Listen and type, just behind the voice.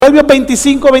Proverbios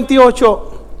 25-28,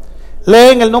 lee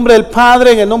en el nombre del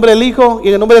Padre, en el nombre del Hijo y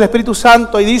en el nombre del Espíritu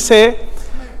Santo, y dice: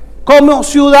 como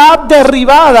ciudad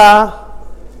derribada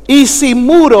y sin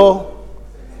muro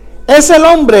es el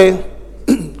hombre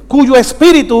cuyo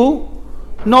espíritu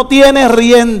no tiene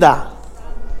rienda.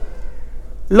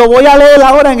 Lo voy a leer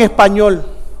ahora en español.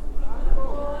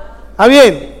 ¿Está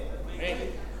bien?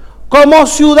 Como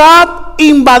ciudad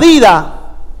invadida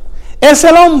es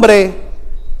el hombre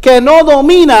que no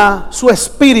domina su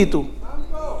espíritu.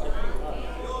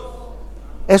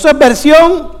 Eso es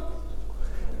versión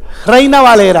Reina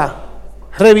Valera,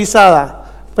 revisada.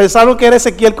 Pensaron que era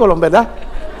Ezequiel Colón, ¿verdad?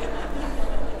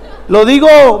 Lo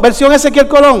digo versión Ezequiel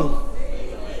Colón.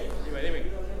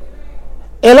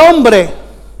 El hombre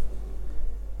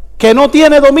que no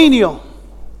tiene dominio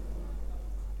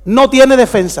no tiene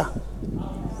defensa.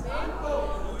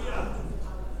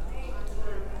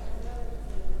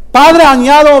 Padre,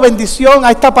 añado bendición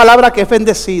a esta palabra que es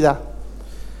bendecida.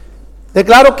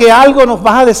 Declaro que algo nos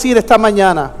vas a decir esta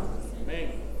mañana.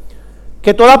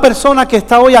 Que toda persona que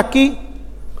está hoy aquí,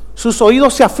 sus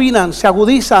oídos se afinan, se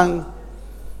agudizan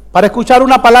para escuchar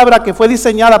una palabra que fue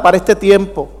diseñada para este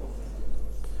tiempo.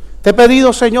 Te he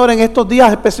pedido, Señor, en estos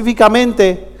días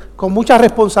específicamente, con mucha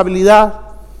responsabilidad,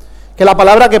 que la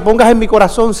palabra que pongas en mi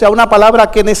corazón sea una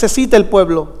palabra que necesite el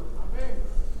pueblo,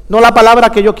 no la palabra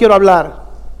que yo quiero hablar.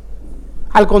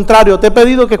 Al contrario, te he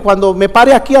pedido que cuando me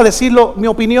pare aquí a decirlo, mi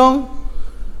opinión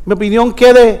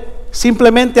quede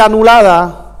simplemente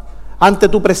anulada ante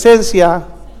tu presencia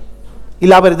y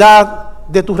la verdad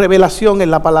de tu revelación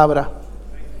en la palabra.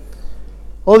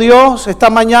 Oh Dios, esta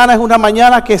mañana es una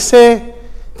mañana que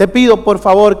te pido por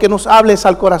favor que nos hables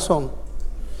al corazón.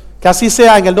 Que así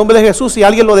sea en el nombre de Jesús. Si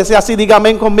alguien lo desea así, diga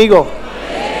amén conmigo.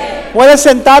 Amén. Puedes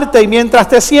sentarte y mientras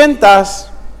te sientas,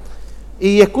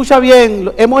 y escucha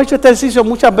bien, hemos hecho este ejercicio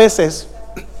muchas veces,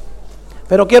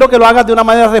 pero quiero que lo hagas de una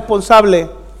manera responsable.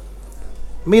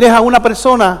 Mires a una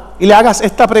persona y le hagas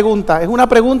esta pregunta. Es una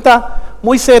pregunta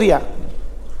muy seria.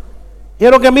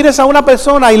 Quiero que mires a una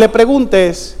persona y le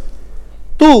preguntes: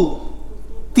 ¿tú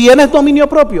tienes dominio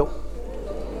propio?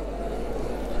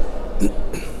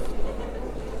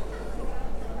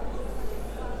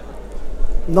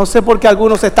 No sé por qué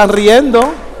algunos se están riendo,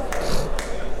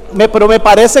 pero me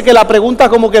parece que la pregunta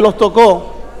como que los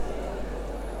tocó.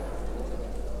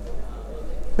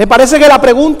 Me parece que la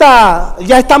pregunta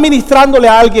ya está ministrándole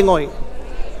a alguien hoy.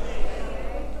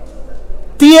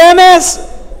 ¿Tienes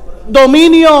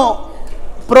dominio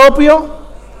propio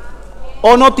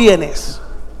o no tienes?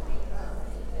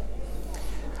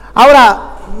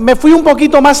 Ahora, me fui un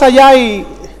poquito más allá y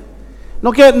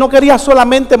no quería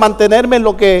solamente mantenerme en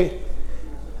lo que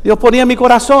Dios ponía en mi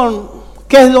corazón.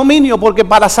 ¿Qué es dominio? Porque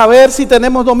para saber si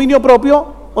tenemos dominio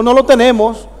propio o no lo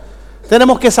tenemos,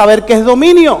 tenemos que saber qué es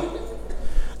dominio.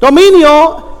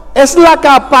 Dominio es la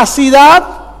capacidad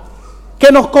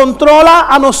que nos controla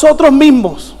a nosotros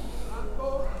mismos.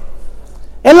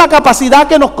 Es la capacidad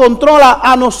que nos controla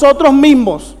a nosotros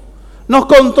mismos. ¿Nos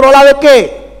controla de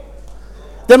qué?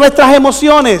 De nuestras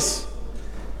emociones.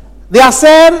 De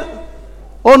hacer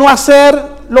o no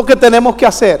hacer lo que tenemos que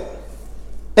hacer.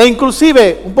 E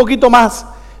inclusive, un poquito más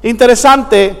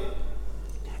interesante,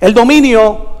 el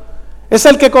dominio es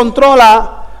el que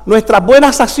controla nuestras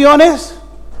buenas acciones,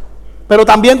 pero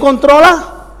también controla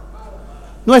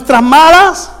nuestras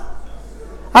malas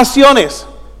acciones.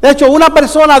 De hecho, una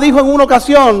persona dijo en una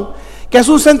ocasión que es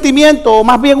un sentimiento, o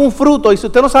más bien un fruto, y si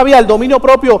usted no sabía, el dominio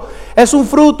propio es un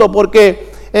fruto,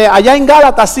 porque allá en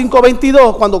Gálatas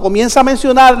 5:22, cuando comienza a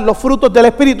mencionar los frutos del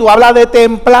Espíritu, habla de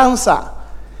templanza.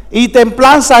 Y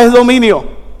templanza es dominio.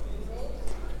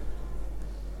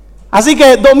 Así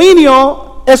que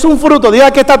dominio es un fruto. Diga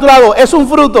que está a tu lado, es un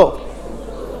fruto.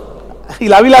 Y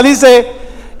la Biblia dice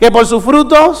que por sus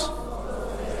frutos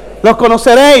los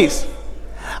conoceréis.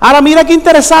 Ahora mira qué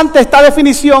interesante esta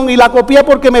definición, y la copié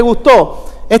porque me gustó.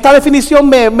 Esta definición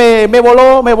me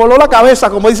voló la cabeza,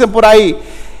 como dicen por ahí.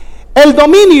 El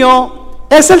dominio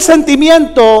es el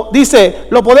sentimiento, dice,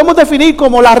 lo podemos definir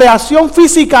como la reacción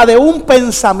física de un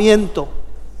pensamiento.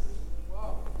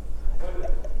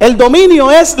 El dominio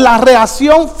es la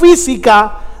reacción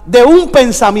física de un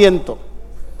pensamiento.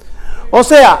 O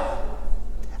sea,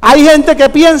 hay gente que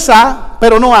piensa,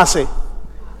 pero no hace.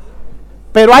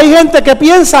 Pero hay gente que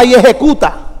piensa y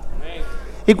ejecuta.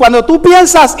 Y cuando tú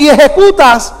piensas y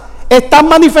ejecutas, estás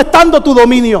manifestando tu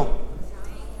dominio.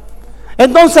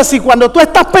 Entonces, si cuando tú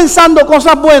estás pensando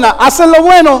cosas buenas, haces lo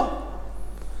bueno,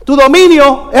 tu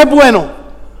dominio es bueno.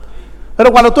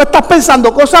 Pero cuando tú estás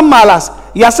pensando cosas malas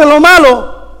y haces lo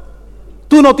malo,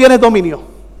 tú no tienes dominio.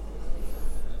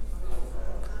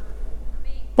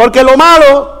 Porque lo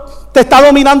malo te está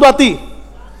dominando a ti.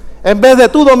 En vez de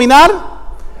tú dominar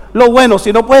lo bueno.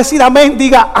 Si no puedes decir amén,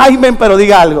 diga amén, pero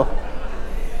diga algo.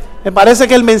 Me parece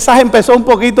que el mensaje empezó un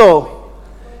poquito.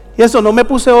 Y eso, no me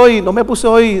puse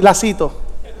hoy lacito.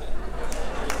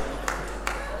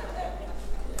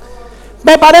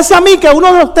 Me parece a mí que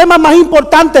uno de los temas más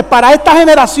importantes para esta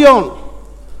generación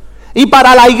y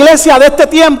para la iglesia de este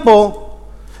tiempo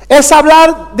es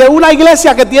hablar de una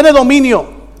iglesia que tiene dominio.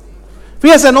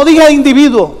 Fíjense, no dije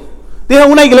individuo, dije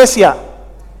una iglesia.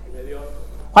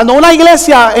 Cuando una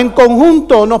iglesia en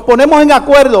conjunto nos ponemos en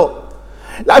acuerdo,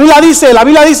 la Biblia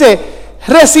dice,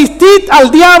 resistid al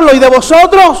diablo y de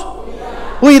vosotros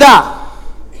huirá.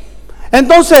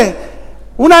 Entonces,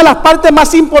 una de las partes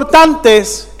más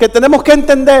importantes que tenemos que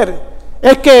entender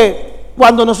es que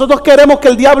cuando nosotros queremos que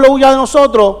el diablo huya de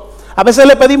nosotros, a veces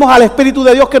le pedimos al Espíritu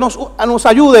de Dios que nos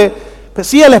ayude. Pues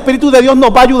sí, el Espíritu de Dios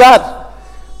nos va a ayudar,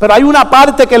 pero hay una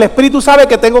parte que el Espíritu sabe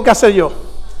que tengo que hacer yo.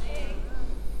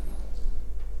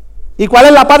 ¿Y cuál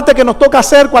es la parte que nos toca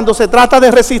hacer cuando se trata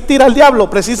de resistir al diablo?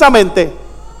 Precisamente,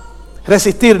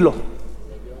 resistirlo.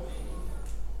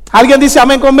 ¿Alguien dice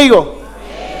amén conmigo?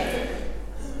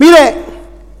 Mire,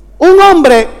 un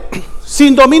hombre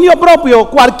sin dominio propio,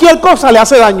 cualquier cosa le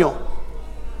hace daño.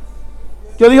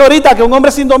 Yo dije ahorita que un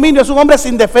hombre sin dominio es un hombre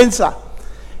sin defensa.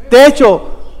 De hecho,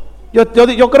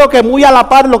 yo creo que muy a la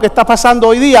par lo que está pasando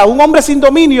hoy día. Un hombre sin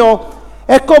dominio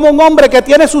es como un hombre que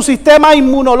tiene su sistema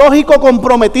inmunológico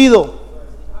comprometido.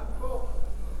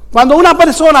 Cuando una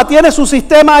persona tiene su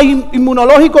sistema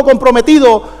inmunológico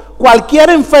comprometido, cualquier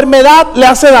enfermedad le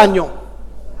hace daño.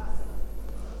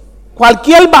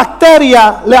 Cualquier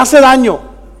bacteria le hace daño.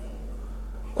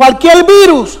 Cualquier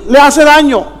virus le hace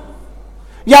daño.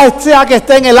 Ya sea que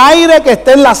esté en el aire, que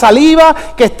esté en la saliva,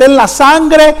 que esté en la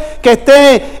sangre, que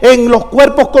esté en los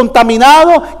cuerpos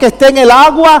contaminados, que esté en el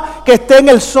agua, que esté en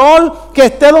el sol, que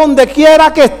esté donde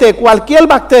quiera que esté. Cualquier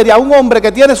bacteria, un hombre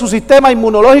que tiene su sistema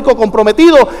inmunológico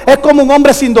comprometido es como un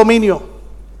hombre sin dominio.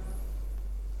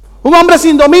 Un hombre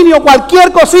sin dominio,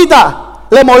 cualquier cosita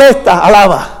le molesta,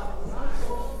 alaba.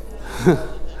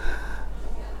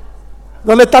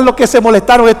 ¿Dónde están los que se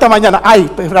molestaron esta mañana? Ay,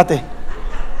 espérate.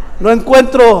 No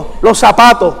encuentro los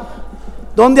zapatos.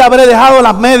 ¿Dónde habré dejado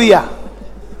las medias?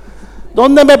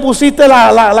 ¿Dónde me pusiste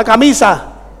la camisa?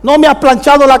 No me has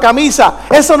planchado la camisa.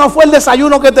 Eso no fue el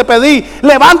desayuno que te pedí.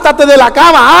 Levántate de la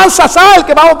cama. Alza, sal,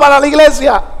 que vamos para la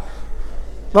iglesia.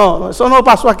 No, eso no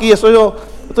pasó aquí. Eso yo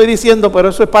estoy diciendo, pero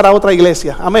eso es para otra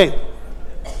iglesia. Amén.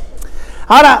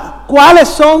 Ahora, ¿cuáles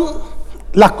son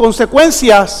las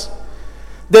consecuencias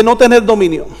de no tener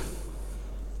dominio?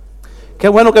 Qué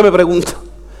bueno que me pregunta.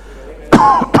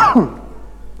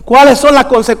 ¿Cuáles son las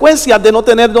consecuencias de no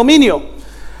tener dominio?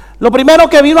 Lo primero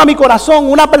que vino a mi corazón,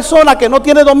 una persona que no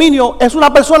tiene dominio es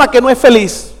una persona que no es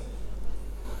feliz.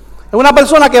 Es una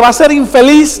persona que va a ser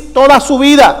infeliz toda su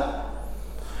vida.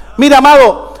 Mira,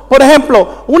 amado, por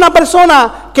ejemplo, una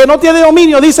persona que no tiene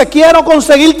dominio dice, quiero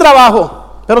conseguir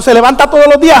trabajo, pero se levanta todos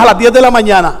los días a las 10 de la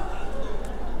mañana.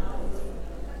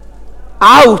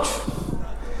 ¡Auch!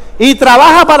 Y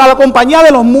trabaja para la compañía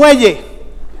de los muelles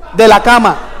de la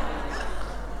cama.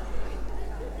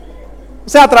 O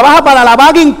sea, trabaja para la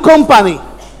bagging company.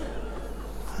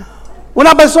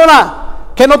 Una persona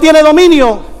que no tiene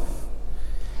dominio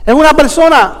es una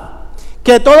persona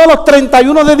que todos los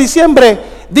 31 de diciembre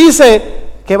dice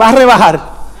que va a rebajar.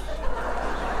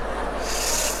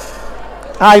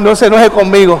 Ay, no se enoje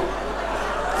conmigo.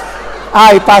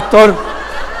 Ay, pastor,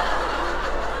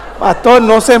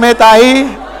 no se meta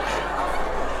ahí.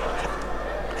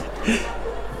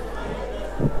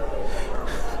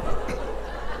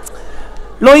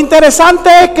 Lo interesante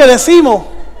es que decimos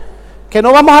que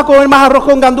no vamos a comer más arroz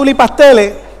con gandula y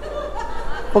pasteles,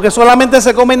 porque solamente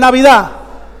se come en Navidad,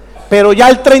 pero ya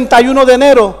el 31 de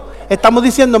enero estamos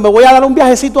diciendo, me voy a dar un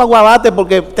viajecito a Guabate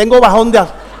porque tengo bajón de...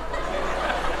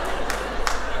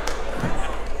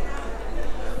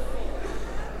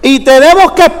 Y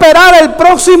tenemos que esperar el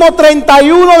próximo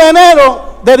 31 de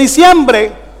enero de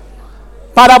diciembre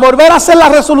para volver a hacer la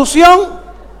resolución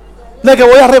de que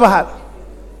voy a rebajar.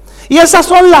 Y esas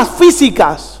son las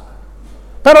físicas,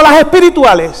 pero las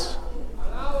espirituales.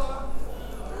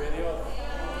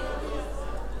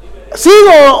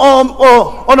 ¿Sigo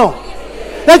o no?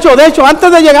 De hecho, antes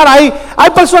de llegar ahí, hay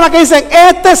personas que dicen,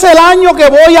 este es el año que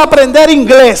voy a aprender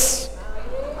inglés.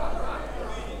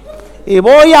 Y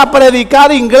voy a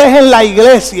predicar inglés en la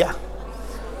iglesia.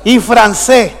 Y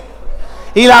francés.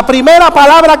 Y la primera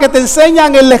palabra que te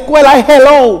enseñan en la escuela es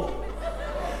hello.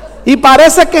 Y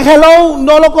parece que hello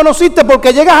no lo conociste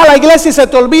porque llegas a la iglesia y se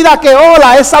te olvida que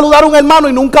hola es saludar a un hermano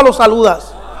y nunca lo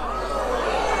saludas.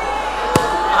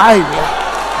 Ay,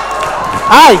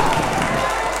 ay,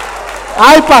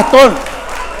 ay, pastor.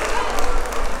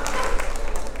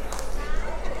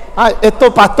 Ay,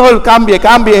 esto, pastor, cambie.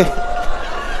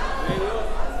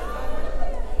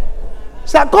 O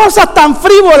sea, cosas tan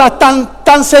frívolas,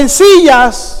 tan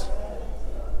sencillas,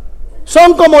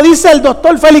 son como dice el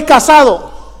doctor Félix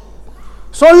Casado,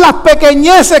 son las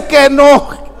pequeñeces que no,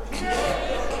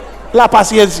 la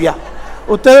paciencia.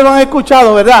 Ustedes lo han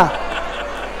escuchado, ¿verdad?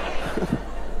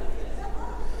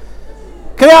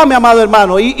 Créame, amado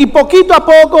hermano, y poquito a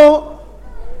poco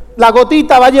la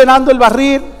gotita va llenando el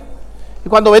barril, y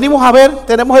cuando venimos a ver,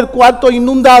 tenemos el cuarto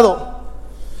inundado.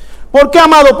 ¿Por qué,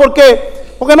 amado?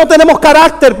 Porque no tenemos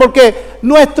carácter, porque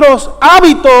nuestros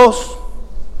hábitos,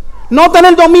 no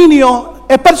tener dominio,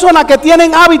 es personas que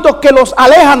tienen hábitos que los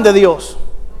alejan de Dios.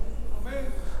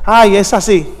 Ay, es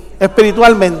así,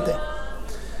 espiritualmente.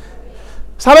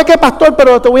 ¿Sabe qué, pastor?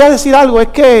 Pero te voy a decir algo, es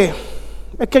que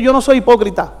yo no soy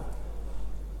hipócrita.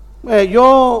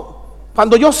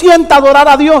 Cuando yo sienta adorar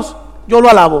a Dios, yo lo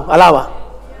alaba.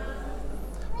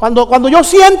 Cuando yo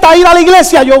sienta ir a la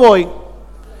iglesia, yo voy.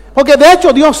 Porque de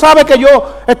hecho Dios sabe que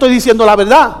yo estoy diciendo la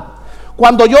verdad.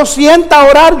 Cuando yo sienta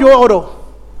orar, yo oro.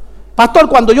 Pastor,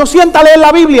 cuando yo sienta leer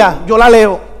la Biblia, yo la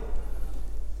leo.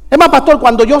 Es más, pastor,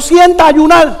 cuando yo sienta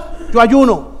ayunar, yo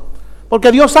ayuno. Porque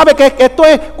Dios sabe que esto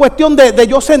es cuestión de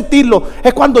yo sentirlo.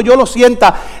 Es cuando yo lo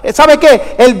sienta. ¿Sabe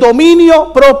qué? El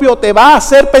dominio propio te va a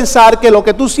hacer pensar que lo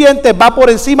que tú sientes va por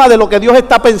encima de lo que Dios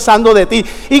está pensando de ti.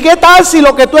 ¿Y qué tal si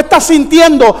lo que tú estás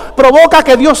sintiendo provoca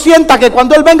que Dios sienta que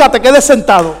cuando Él venga te quedes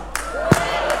sentado?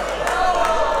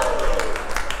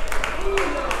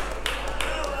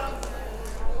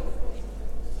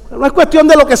 No es cuestión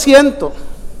de lo que siento.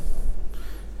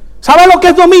 ¿Sabe lo que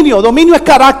es dominio? Dominio es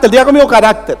carácter. Diga conmigo,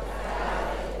 carácter.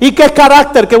 ¿Y qué es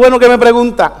carácter? Qué bueno que me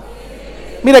pregunta.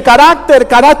 Mire, carácter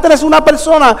es una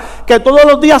persona que todos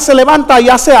los días se levanta y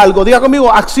hace algo. Diga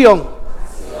conmigo, acción.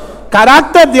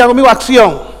 Carácter, diga conmigo,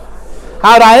 acción.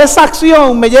 Ahora, esa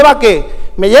acción me lleva ¿a qué?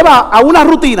 Me lleva a una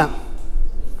rutina.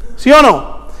 ¿Sí o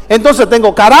no? Entonces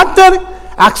tengo carácter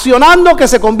accionando que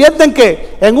se convierte en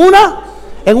 ¿qué? En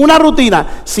una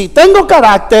rutina. Si tengo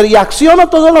carácter y acciono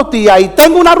todos los días y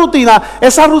tengo una rutina,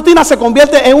 esa rutina se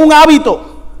convierte en un hábito.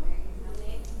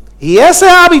 Y ese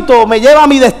hábito me lleva a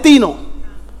mi destino.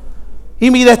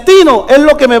 Y mi destino es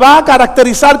lo que me va a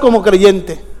caracterizar como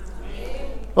creyente.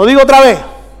 Lo digo otra vez.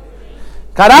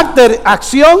 Carácter,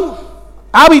 acción,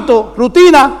 hábito,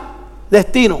 rutina,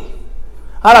 destino.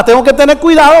 Ahora tengo que tener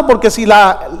cuidado porque si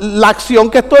la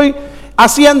acción que estoy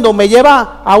haciendo me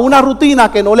lleva a una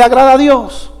rutina que no le agrada a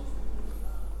Dios,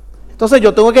 entonces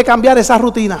yo tengo que cambiar esa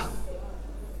rutina.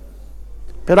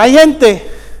 Pero hay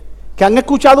gente que han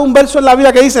escuchado un verso en la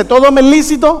Biblia que dice: todo me es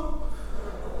lícito,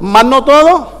 mas no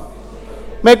todo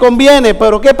me conviene.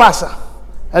 Pero ¿qué pasa?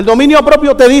 El dominio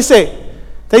propio te dice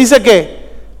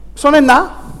que eso no es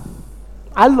nada,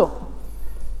 hazlo.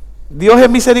 Dios es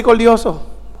misericordioso,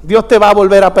 Dios te va a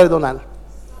volver a perdonar.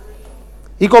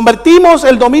 Y convertimos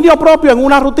el dominio propio en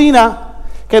una rutina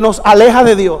que nos aleja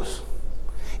de Dios.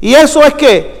 Y eso es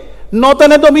que no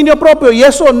tener dominio propio, y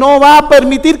eso no va a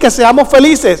permitir que seamos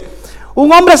felices. Un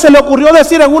hombre se le ocurrió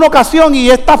decir en una ocasión, y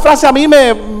esta frase a mí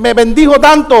me bendijo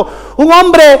tanto: un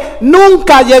hombre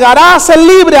nunca llegará a ser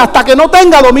libre hasta que no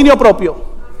tenga dominio propio.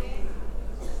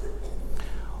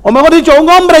 O mejor dicho, un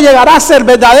hombre llegará a ser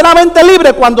verdaderamente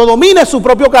libre cuando domine su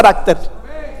propio carácter.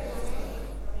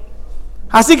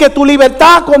 Así que tu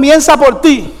libertad comienza por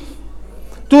ti.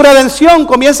 Tu redención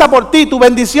comienza por ti. Tu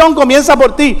bendición comienza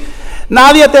por ti.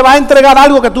 Nadie te va a entregar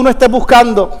algo que tú no estés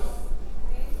buscando.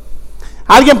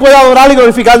 Alguien puede adorar y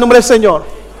glorificar el nombre del Señor.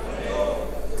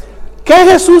 ¿Qué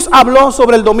Jesús habló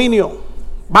sobre el dominio?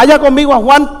 Vaya conmigo a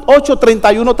Juan 8,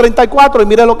 31, 34 y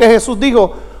mire lo que Jesús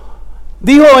dijo.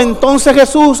 Dijo entonces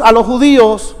Jesús a los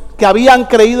judíos que habían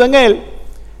creído en Él: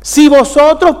 si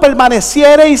vosotros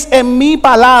permaneciereis en mi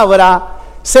palabra,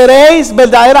 seréis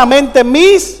verdaderamente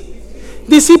mis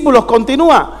discípulos.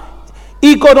 Continúa.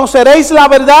 Y conoceréis la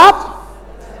verdad,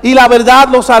 y la verdad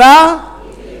los hará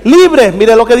libres.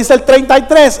 Mire lo que dice el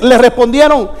 33. Le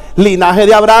respondieron: linaje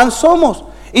de Abraham somos,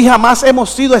 y jamás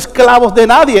hemos sido esclavos de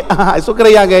nadie. Eso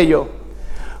creían ellos.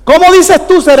 ¿Cómo dices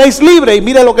tú seréis libres? Y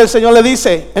mire lo que el Señor le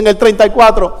dice en el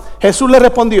 34. Jesús le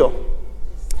respondió: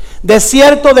 de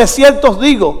cierto os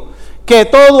digo, que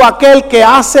todo aquel que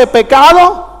hace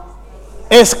pecado,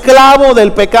 esclavo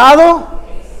del pecado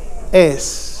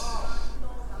es.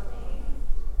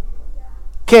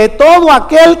 Que todo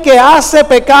aquel que hace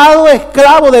pecado,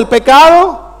 esclavo del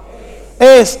pecado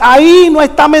es. Ahí no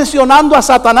está mencionando a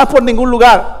Satanás por ningún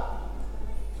lugar.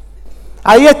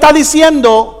 Ahí está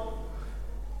diciendo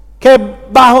que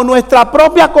bajo nuestra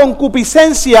propia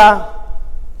concupiscencia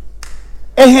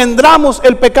engendramos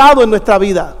el pecado en nuestra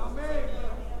vida.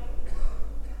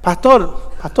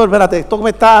 Pastor, espérate, esto me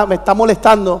está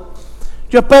molestando.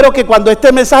 Yo espero que cuando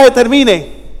este mensaje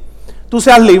termine, tú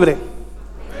seas libre.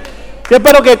 Yo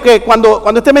espero que cuando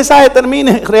este mensaje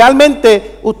termine,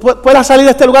 realmente puedas salir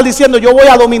de este lugar diciendo: yo voy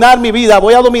a dominar mi vida,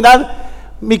 voy a dominar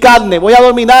mi carne, voy a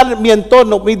dominar mi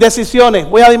entorno, mis decisiones,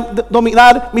 voy a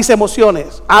dominar mis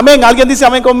emociones. Amén. ¿Alguien dice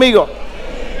amén conmigo?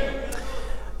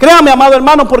 Créame, amado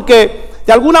hermano, porque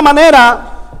de alguna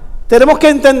manera tenemos que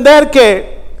entender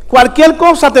que cualquier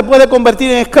cosa te puede convertir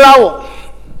en esclavo.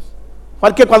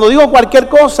 Cuando digo cualquier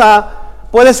cosa,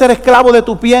 puede ser esclavo de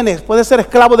tus bienes, puede ser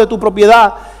esclavo de tu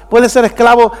propiedad, puede ser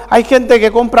esclavo. Hay gente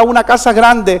que compra una casa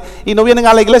grande y no vienen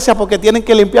a la iglesia porque tienen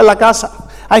que limpiar la casa.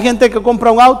 Hay gente que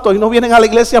compra un auto y no vienen a la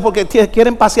iglesia porque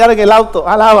quieren pasear en el auto.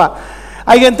 Alaba.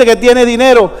 Hay gente que tiene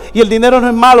dinero y el dinero no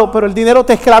es malo, pero el dinero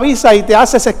te esclaviza y te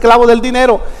haces esclavo del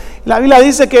dinero. La Biblia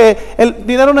dice que el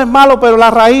dinero no es malo, pero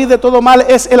la raíz de todo mal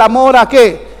es el amor ¿a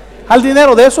qué? Al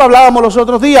dinero. De eso hablábamos los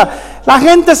otros días. La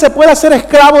gente se puede hacer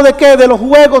esclavo ¿de qué? De los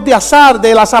juegos de azar,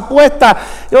 de las apuestas.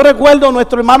 Yo recuerdo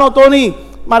nuestro hermano Tony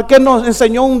Marqués nos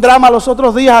enseñó un drama los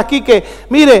otros días aquí que,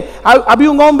 mire,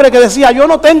 había un hombre que decía: yo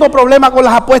no tengo problema con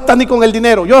las apuestas ni con el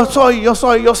dinero. Yo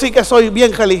sí que soy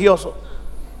bien religioso.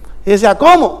 Y decía: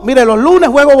 ¿cómo? Mire, los lunes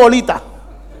juego bolita.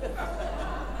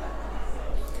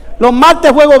 Los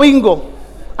martes juego bingo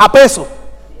a peso.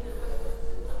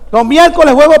 Los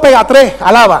miércoles juego pega 3,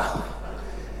 alaba.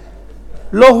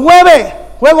 Los jueves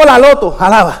juego la loto,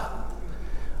 alaba.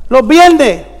 Los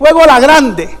viernes juego la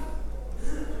grande.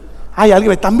 Ay, alguien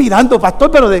me están mirando, pastor,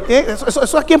 pero ¿de qué?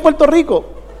 Eso aquí en Puerto Rico.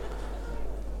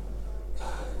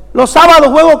 Los sábados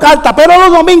juego carta, pero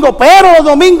los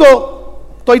domingos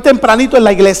estoy tempranito en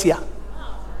la iglesia.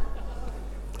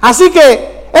 Así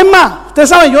que, es más, ustedes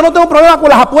saben, yo no tengo problema con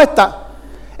las apuestas.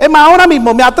 Es más, ahora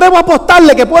mismo me atrevo a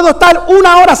apostarle que puedo estar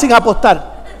 1 hora sin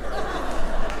apostar.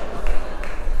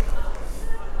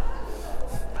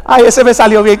 Ay, ese me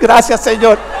salió bien, gracias,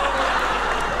 Señor.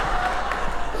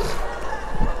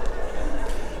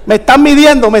 Me están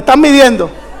midiendo.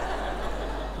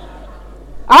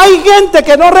 Hay gente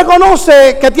que no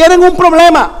reconoce que tienen un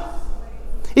problema.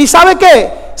 ¿Y sabe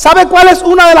qué? ¿Sabe cuál es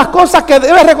una de las cosas que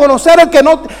debe reconocer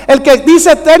el que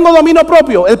dice tengo dominio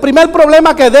propio? El primer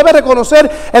problema que debe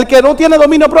reconocer el que no tiene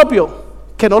dominio propio,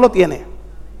 que no lo tiene.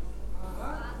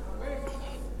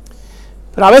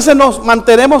 Pero a veces nos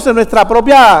mantenemos en nuestra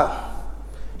propia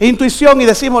intuición y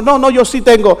decimos: no, yo sí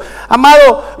tengo.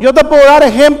 Amado, yo te puedo dar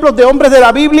ejemplos de hombres de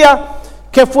la Biblia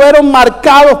que fueron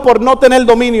marcados por no tener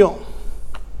dominio.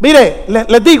 Mire,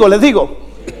 les digo.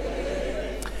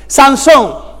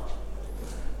 Sansón.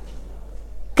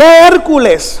 ¿Qué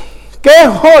Hércules? ¿Qué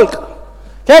Hulk?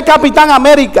 ¿Qué Capitán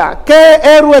América? ¿Qué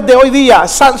héroes de hoy día?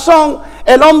 Sansón,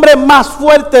 el hombre más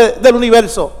fuerte del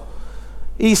universo.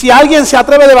 Y si alguien se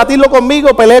atreve a debatirlo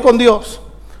conmigo, pelee con Dios.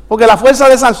 Porque la fuerza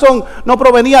de Sansón no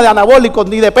provenía de anabólicos,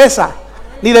 ni de pesa,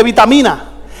 ni de vitaminas.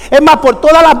 Es más, por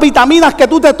todas las vitaminas que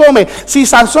tú te tomes, si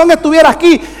Sansón estuviera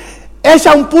aquí,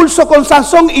 echa un pulso con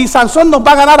Sansón y Sansón nos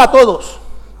va a ganar a todos.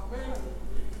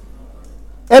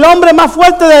 El hombre más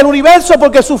fuerte del universo,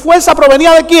 porque su fuerza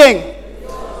provenía ¿de quién?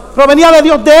 Dios. Provenía de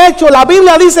Dios. De hecho, la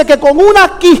Biblia dice que con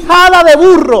una quijada de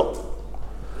burro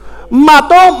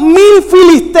mató 1000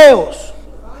 filisteos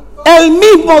el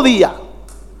mismo día.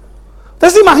 ¿Usted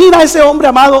se imagina a ese hombre,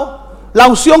 amado? La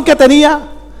unción que tenía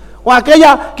con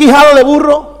aquella quijada de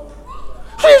burro.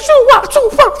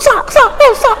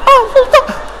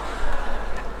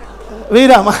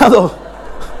 Mira, amado,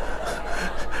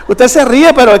 usted se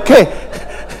ríe, pero es que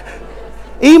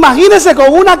imagínese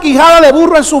con una quijada de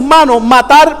burro en sus manos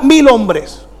matar 1000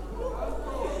 hombres.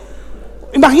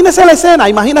 Imagínese la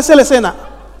escena.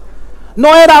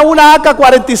 No era una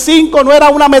AK-45, no era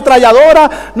una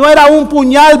ametralladora, no era un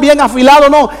puñal bien afilado,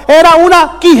 no, era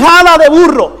una quijada de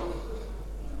burro.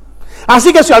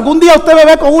 Así que si algún día usted me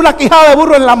ve con una quijada de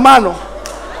burro en las manos,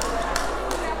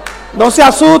 no se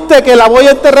asuste que la voy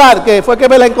a enterrar, que fue que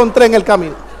me la encontré en el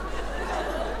camino.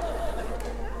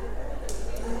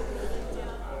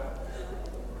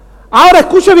 Ahora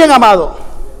escuche bien, amado.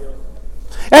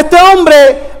 Este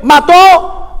hombre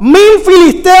mató 1000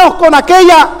 filisteos con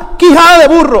aquella quijada de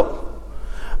burro,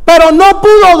 pero no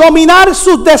pudo dominar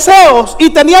sus deseos, y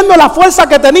teniendo la fuerza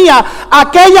que tenía,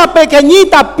 aquella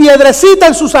pequeñita piedrecita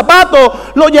en su zapato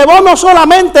lo llevó no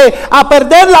solamente a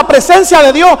perder la presencia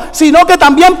de Dios, sino que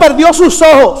también perdió sus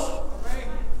ojos.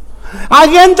 Hay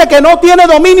gente que no tiene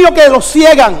dominio, que los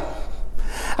ciegan.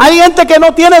 Hay gente que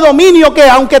no tiene dominio, que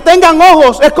aunque tengan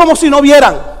ojos es como si no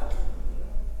vieran.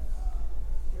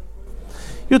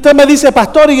 Y usted me dice,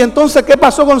 pastor, ¿y entonces qué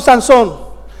pasó con Sansón?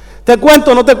 ¿Te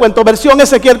cuento o no te cuento? Versión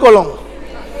Ezequiel Colón.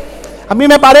 A mí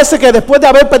me parece que después de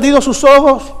haber perdido sus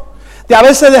ojos, de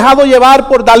haberse dejado llevar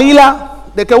por Dalila,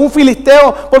 de que un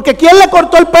filisteo, porque ¿quién le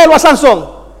cortó el pelo a Sansón?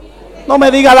 No me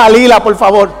diga Dalila, por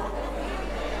favor.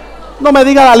 No me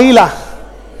diga Dalila.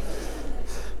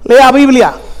 Lea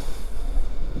Biblia.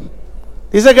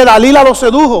 Dice que Dalila lo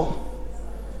sedujo.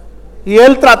 Y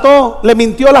él le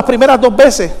mintió las primeras 2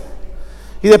 veces.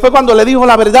 Y después cuando le dijo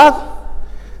la verdad,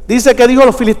 dice que dijo: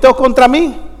 los filisteos contra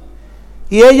mí.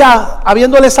 Y ella,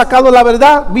 habiéndole sacado la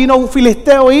verdad, vino un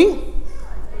filisteo y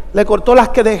le cortó las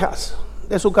quedejas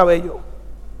de su cabello.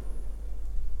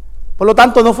 Por lo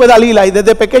tanto, no fue Dalila. Y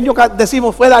desde pequeño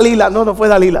decimos, fue Dalila. No, no fue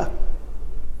Dalila.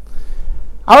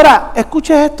 Ahora,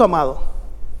 escuche esto, amado.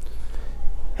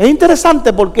 Es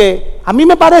interesante porque a mí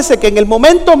me parece que en el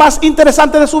momento más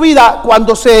interesante de su vida,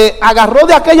 cuando se agarró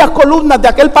de aquellas columnas de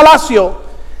aquel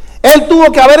palacio, él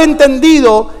tuvo que haber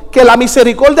entendido que la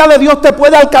misericordia de Dios te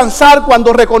puede alcanzar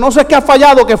cuando reconoces que has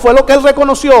fallado, que fue lo que él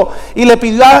reconoció, y le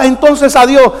pidió entonces a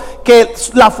Dios que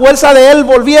la fuerza de él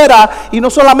volviera, y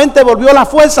no solamente volvió la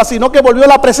fuerza, sino que volvió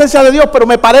la presencia de Dios. Pero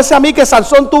me parece a mí que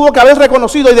Sansón tuvo que haber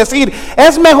reconocido y decir: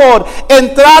 es mejor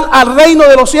entrar al reino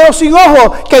de los cielos sin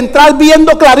ojos que entrar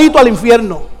viendo clarito al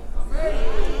infierno.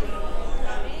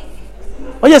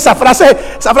 Oye, esa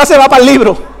frase va para el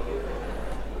libro.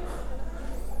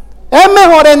 Es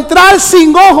mejor entrar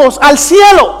sin ojos al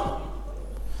cielo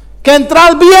que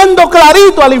entrar viendo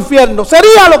clarito al infierno.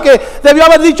 Sería lo que debió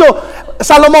haber dicho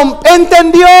Salomón.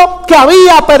 Entendió que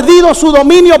había perdido su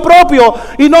dominio propio,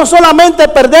 y no solamente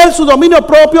perder su dominio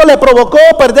propio le provocó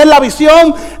perder la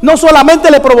visión, no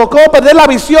solamente le provocó perder la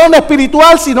visión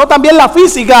espiritual, sino también la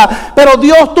física. Pero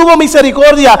Dios tuvo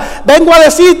misericordia. Vengo a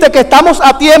decirte que estamos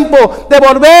a tiempo de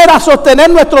volver a sostener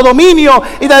nuestro dominio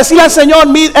y de decirle al Señor: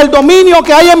 el dominio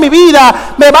que hay en mi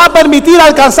vida me va a permitir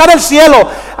alcanzar el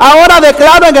cielo. Ahora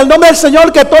declaro en el nombre del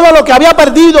Señor que todo lo que había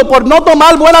perdido por no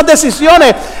tomar buenas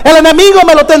decisiones, el enemigo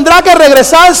me lo tendrá que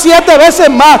regresar 7 veces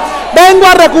más. Vengo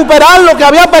a recuperar lo que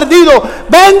había perdido.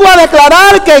 Vengo a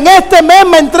declarar que en este mes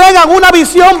me entregan una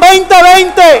visión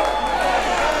 2020.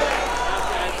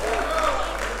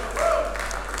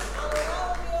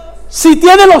 Si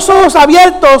tienes los ojos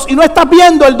abiertos y no estás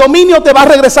viendo, el dominio te va a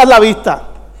regresar la vista.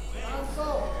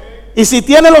 Y si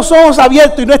tienes los ojos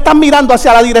abiertos y no estás mirando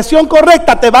hacia la dirección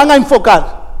correcta, te van a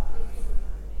enfocar.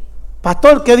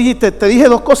 Pastor, ¿qué dijiste? Te dije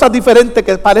 2 cosas diferentes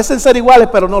que parecen ser iguales,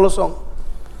 pero no lo son.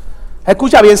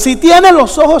 Escucha bien, si tienes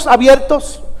los ojos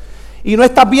abiertos y no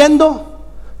estás viendo,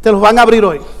 te los van a abrir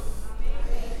hoy.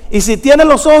 Y si tienes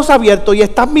los ojos abiertos y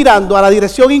estás mirando a la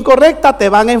dirección incorrecta, te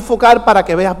van a enfocar para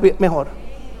que veas mejor.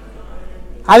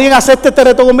 ¿Alguien acepta este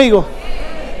reto conmigo?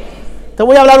 Te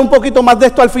voy a hablar un poquito más de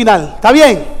esto al final. ¿Está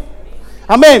bien?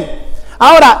 Amén.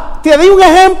 Ahora, te di un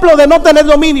ejemplo de no tener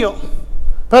dominio,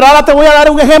 pero ahora te voy a dar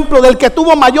un ejemplo del que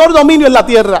tuvo mayor dominio en la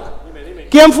tierra. Dime.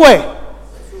 ¿Quién fue?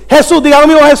 Jesús. Diga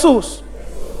conmigo: Jesús.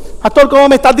 Pastor, ¿cómo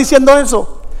me estás diciendo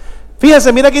eso?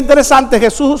 Fíjese, mira qué interesante.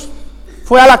 Jesús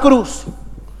fue a la cruz,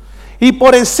 y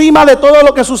por encima de todo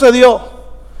lo que sucedió,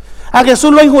 a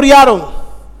Jesús lo injuriaron.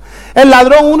 El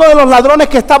ladrón, uno de los ladrones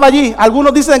que estaba allí,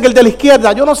 algunos dicen que el de la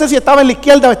izquierda, yo no sé si estaba en la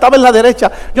izquierda o estaba en la derecha,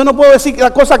 yo no puedo decir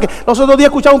la cosa que los otros días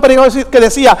escuchaba un predicador que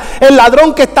decía: el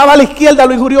ladrón que estaba a la izquierda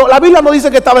lo injurió. La Biblia no dice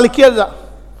que estaba a la izquierda,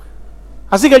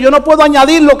 así que yo no puedo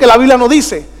añadir lo que la Biblia no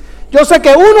dice. Yo sé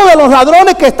que uno de los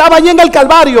ladrones que estaba allí en el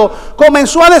Calvario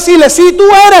comenzó a decirle: si tú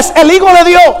eres el Hijo de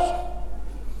Dios,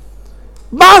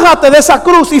 bájate de esa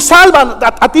cruz y sálvanos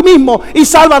a ti mismo y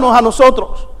sálvanos a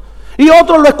nosotros. Y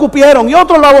otros lo escupieron y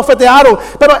otros lo abofetearon.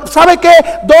 Pero ¿sabe qué?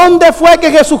 ¿Dónde fue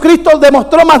que Jesucristo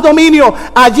demostró más dominio?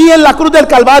 Allí en la cruz del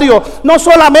Calvario. No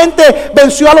solamente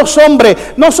venció a los hombres,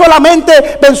 no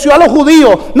solamente venció a los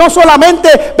judíos, no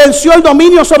solamente venció el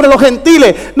dominio sobre los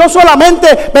gentiles, no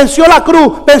solamente venció la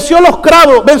cruz, venció los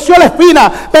clavos, venció la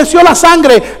espina, venció la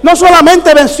sangre, no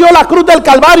solamente venció la cruz del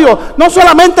Calvario, no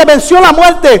solamente venció la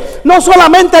muerte, no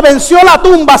solamente venció la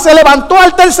tumba, se levantó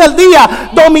al 3er día,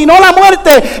 dominó la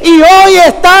muerte y hoy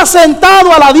está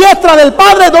sentado a la diestra del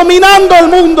Padre dominando el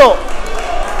mundo.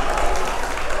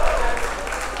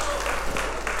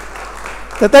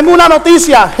 Te tengo una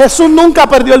noticia: Jesús nunca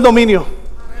perdió el dominio.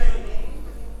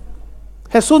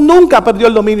 Jesús nunca perdió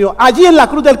el dominio. Allí en la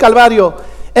cruz del Calvario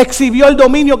exhibió el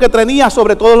dominio que tenía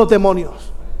sobre todos los demonios.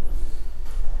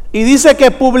 Y dice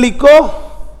que publicó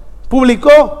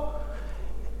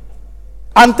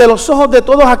ante los ojos de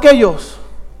todos aquellos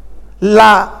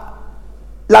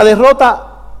la derrota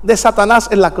de Satanás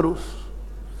en la cruz.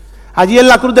 Allí en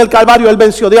la cruz del Calvario Él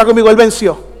venció. Diga conmigo: Él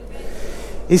venció.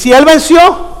 Y si Él venció,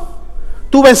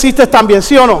 tú venciste también,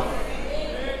 ¿sí o no?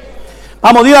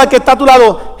 Vamos, dile al que está a tu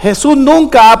lado, Jesús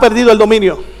nunca ha perdido el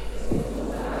dominio.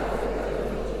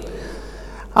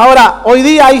 Ahora, hoy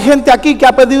día hay gente aquí que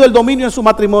ha perdido el dominio en su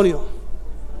matrimonio.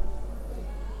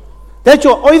 De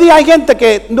hecho, hoy día hay gente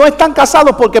que no están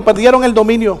casados porque perdieron el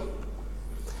dominio.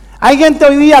 Hay gente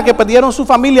hoy día que perdieron su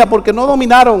familia porque no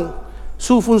dominaron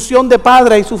su función de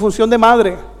padre y su función de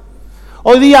madre.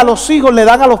 Hoy día los hijos le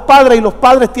dan a los padres y los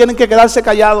padres tienen que quedarse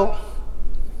callados.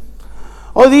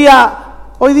 Hoy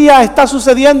día está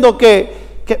sucediendo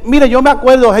que mire, yo me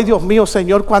acuerdo, ay Dios mío,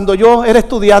 Señor, cuando yo era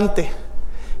estudiante,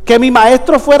 que mi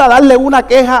maestro fuera a darle una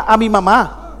queja a mi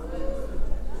mamá,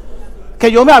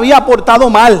 que yo me había portado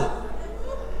mal.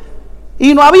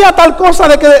 Y no había tal cosa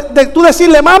de tú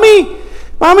decirle,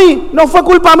 mami, no fue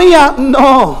culpa mía.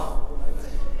 No.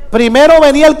 Primero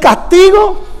venía el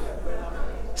castigo,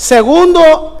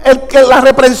 segundo la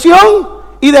reprensión,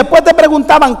 y después te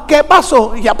preguntaban, ¿qué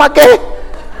pasó? ¿Y ya para qué?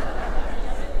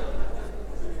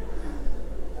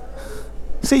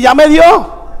 Si ya me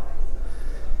dio.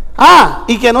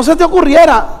 Y que no se te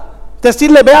ocurriera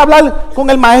decirle, ve a hablar con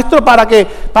el maestro para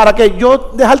que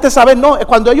yo dejarte saber. No,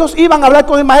 cuando ellos iban a hablar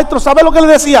con el maestro, ¿sabe lo que le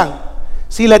decían?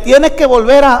 Si le tienes que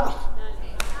volver a...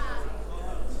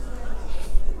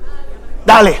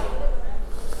 Dale.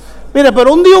 Mire,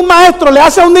 pero un día un maestro le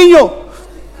hace a un niño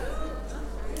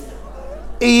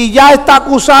y ya está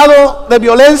acusado de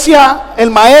violencia, el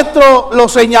maestro lo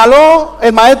señaló,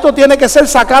 el maestro tiene que ser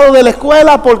sacado de la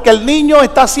escuela porque el niño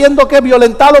está siendo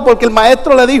violentado porque el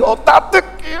maestro le dijo, date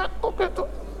quieto.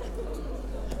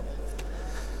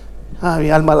 Mi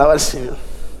alma alaba al Señor.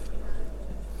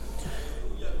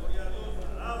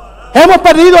 Hemos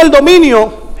perdido el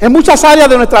dominio en muchas áreas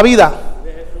de nuestra vida.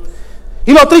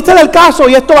 Y lo triste del caso,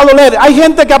 y esto va a doler, hay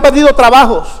gente que ha perdido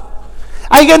trabajos.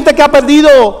 Hay gente que ha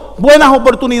perdido buenas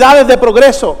oportunidades de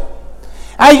progreso.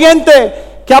 Hay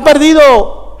gente que ha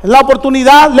perdido la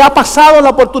oportunidad, le ha pasado la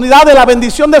oportunidad de la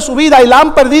bendición de su vida y la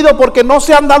han perdido porque no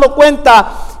se han dado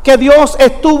cuenta que Dios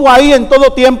estuvo ahí en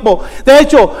todo tiempo. De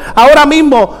hecho, ahora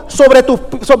mismo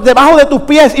debajo de tus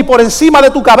pies y por encima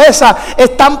de tu cabeza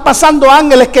están pasando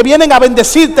ángeles que vienen a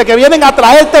bendecirte, que vienen a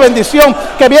traerte bendición,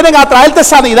 que vienen a traerte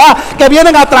sanidad, que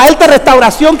vienen a traerte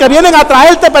restauración, que vienen a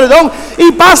traerte perdón,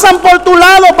 y pasan por tu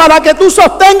lado para que tú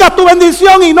sostengas tu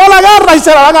bendición y no la agarras y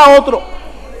se la dan a otro.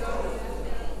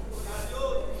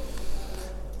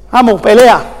 Vamos,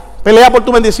 pelea por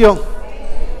tu bendición.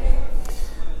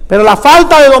 Pero la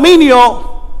falta de dominio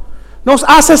nos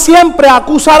hace siempre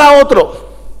acusar a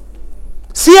otro.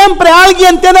 Siempre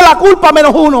alguien tiene la culpa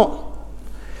menos uno.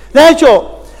 De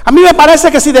hecho, a mí me parece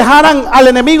que si dejaran al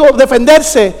enemigo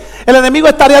defenderse, el enemigo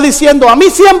estaría diciendo, a mí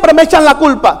siempre me echan la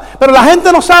culpa. Pero la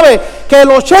gente no sabe que el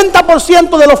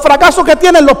 80% de los fracasos que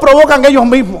tienen los provocan ellos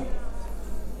mismos.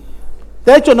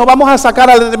 De hecho, no vamos a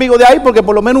sacar al enemigo de ahí porque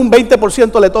por lo menos un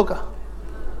 20% le toca.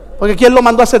 Porque ¿quién lo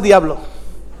mandó a ser diablo?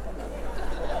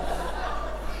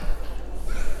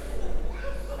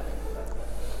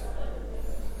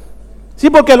 Sí,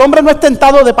 porque el hombre no es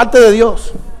tentado de parte de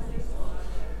Dios.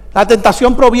 La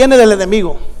tentación proviene del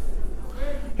enemigo.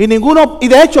 Y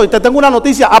de hecho, te tengo una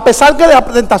noticia, a pesar que la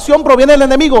tentación proviene del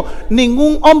enemigo,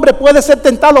 ningún hombre puede ser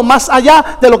tentado más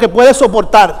allá de lo que puede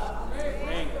soportar.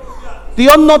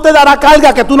 Dios no te dará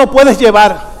carga que tú no puedes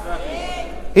llevar.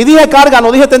 Y dije carga,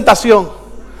 no dije tentación.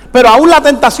 Pero aún la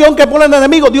tentación que pone el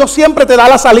enemigo, Dios siempre te da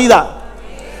la salida.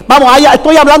 Vamos,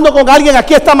 estoy hablando con alguien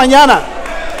aquí esta mañana.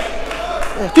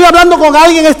 Estoy hablando con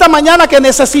alguien esta mañana que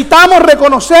necesitamos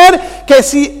reconocer que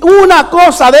si una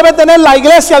cosa debe tener la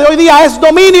iglesia de hoy día es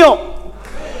dominio.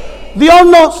 Dios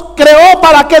nos creó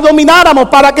para que domináramos,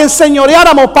 para que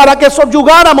enseñoreáramos, para que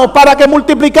subyugáramos, para que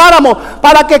multiplicáramos,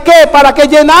 para que ¿qué? Para que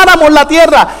llenáramos la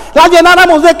tierra. ¿La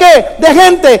llenáramos de qué? De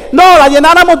gente. No, la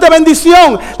llenáramos de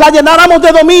bendición, la llenáramos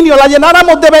de dominio, la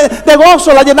llenáramos de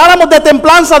gozo, la llenáramos de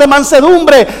templanza, de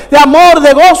mansedumbre, de amor,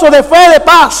 de gozo, de fe, de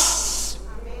paz.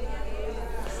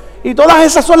 Y todas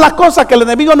esas son las cosas que el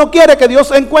enemigo no quiere que Dios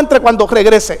encuentre cuando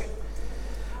regrese.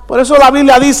 Por eso la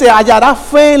Biblia dice, hallará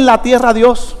fe en la tierra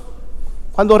Dios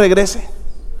cuando regrese.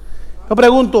 Yo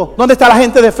pregunto, ¿dónde está la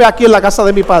gente de fe aquí en la casa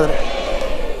de mi padre?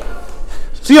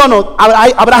 ¿Sí o no?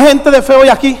 ¿Habrá gente de fe hoy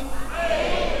aquí?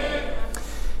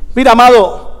 Mira,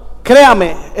 amado,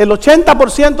 créame, el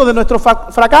 80% de nuestros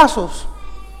fracasos,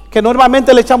 que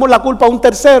normalmente le echamos la culpa a un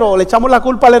tercero o le echamos la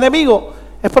culpa al enemigo,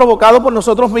 es provocado por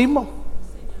nosotros mismos.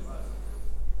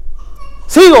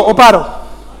 ¿Sigo o paro?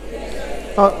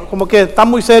 Como que están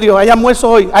muy serios. Hay almuerzo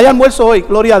hoy,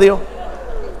 gloria a Dios.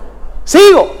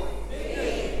 ¿Sigo?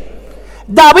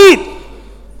 David,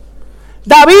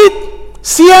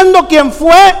 siendo quien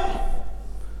fue,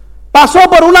 pasó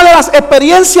por una de las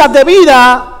experiencias de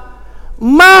vida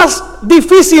más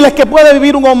difíciles que puede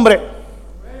vivir un hombre.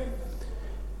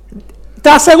 Te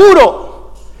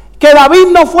aseguro que David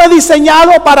no fue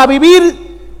diseñado para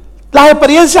vivir las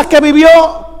experiencias que vivió,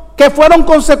 que fueron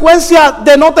consecuencias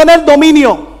de no tener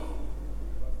dominio.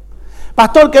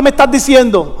 Pastor, ¿qué me estás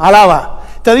diciendo? Alaba.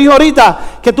 Te dijo ahorita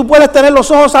que tú puedes tener los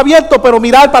ojos abiertos, pero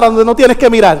mirar para donde no tienes que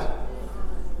mirar.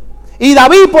 Y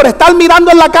David, por estar mirando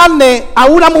en la carne a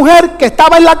una mujer que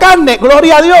estaba en la carne,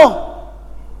 gloria a Dios,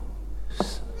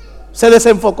 se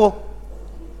desenfocó.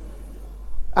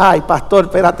 Ay, pastor,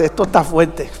 espérate, esto está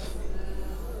fuerte.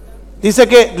 Dice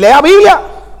que, lea Biblia,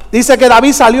 dice que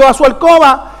David salió a su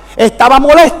alcoba, estaba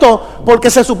molesto,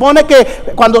 porque se supone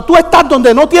que cuando tú estás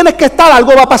donde no tienes que estar,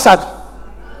 algo va a pasar.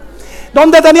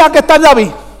 ¿Dónde tenía que estar David?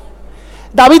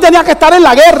 David tenía que estar en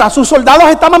la guerra, sus soldados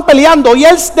estaban peleando y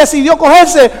él decidió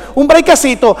cogerse un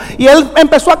brequecito y él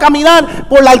empezó a caminar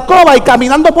por la alcoba, y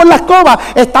caminando por la alcoba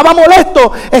estaba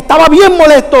molesto, estaba bien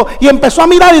molesto, y empezó a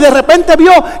mirar y de repente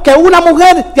vio que una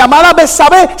mujer llamada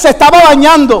Betsabé se estaba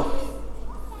bañando.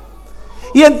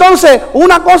 Y entonces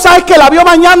una cosa es que la vio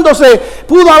bañándose,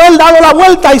 pudo haber dado la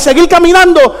vuelta y seguir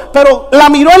caminando, pero la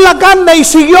miró en la carne y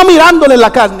siguió mirándole en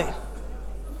la carne.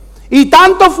 Y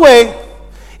tanto fue.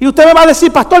 Y usted me va a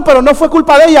decir, pastor, pero no fue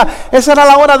culpa de ella. Esa era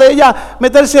la hora de ella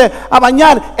meterse a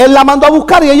bañar. Él la mandó a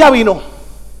buscar y ella vino.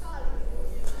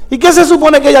 ¿Y qué se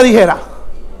supone que ella dijera?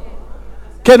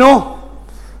 Que no.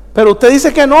 Pero usted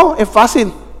dice que no, es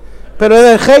fácil. Pero es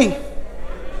del rey.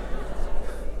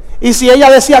 Y si ella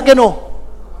decía que no,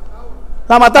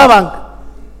 la mataban.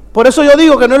 Por eso yo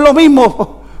digo que no es lo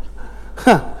mismo.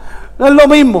 No es lo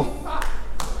mismo.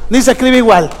 Ni se escribe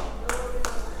igual.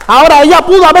 Ahora ella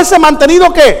pudo haberse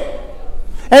mantenido ¿qué?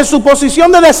 En su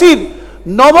posición de decir,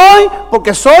 no voy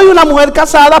porque soy una mujer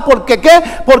casada, porque ¿qué?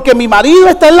 Porque mi marido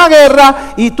está en la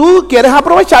guerra y tú quieres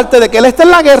aprovecharte de que él está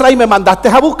en la guerra y me mandaste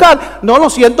a buscar. No,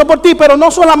 lo siento por ti, pero no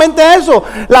solamente eso,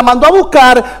 la mandó a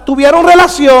buscar, tuvieron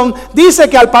relación. Dice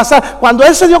que al pasar, cuando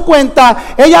él se dio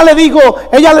cuenta, ella le dijo,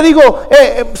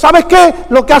 ¿sabes qué?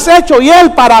 Lo que has hecho. Y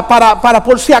él para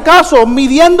por si acaso,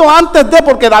 midiendo antes de,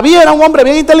 porque David era un hombre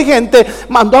bien inteligente,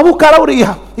 mandó a buscar a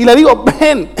Urías y le dijo,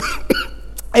 ven,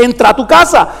 entra a tu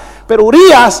casa. Pero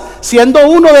Urías, siendo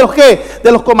uno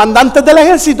de los comandantes del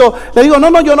ejército, le digo,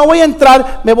 no, yo no voy a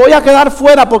entrar, me voy a quedar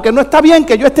fuera, porque no está bien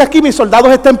que yo esté aquí y mis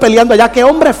soldados estén peleando allá. ¡Qué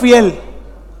hombre fiel!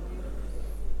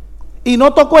 Y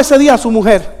no tocó ese día a su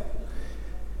mujer.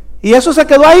 ¿Y eso se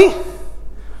quedó ahí?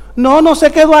 No se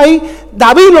quedó ahí.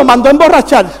 David lo mandó a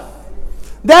emborrachar.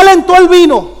 De él entró el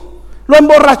vino, lo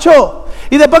emborrachó.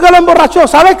 Y después que lo emborrachó,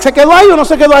 ¿sabes? ¿Se quedó ahí o no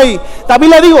se quedó ahí? David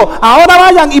le dijo, ahora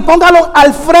vayan y pónganlo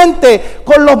al frente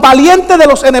con los valientes de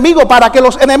los enemigos, para que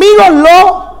los enemigos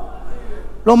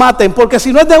lo maten, porque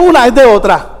si no es de una, es de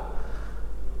otra.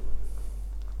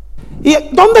 ¿Y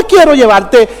dónde quiero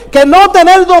llevarte? Que no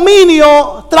tener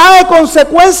dominio trae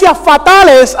consecuencias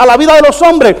fatales a la vida de los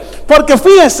hombres. Porque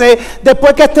fíjese,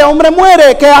 después que este hombre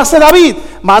muere, ¿qué hace David?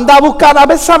 Manda a buscar a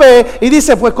Betsabé y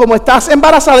dice, pues como estás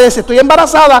embarazada, si estoy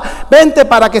embarazada, vente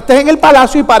para que estés en el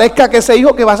palacio y parezca que ese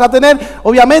hijo que vas a tener,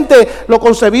 obviamente lo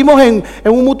concebimos en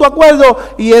un mutuo acuerdo,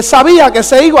 y él sabía que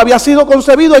ese hijo había sido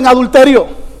concebido en adulterio.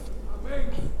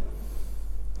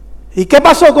 ¿Y qué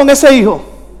pasó con ese hijo?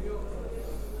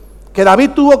 Que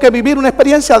David tuvo que vivir una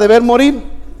experiencia de ver morir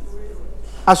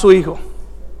a su hijo.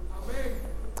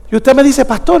 Y usted me dice,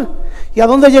 pastor, ¿y a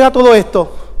dónde llega todo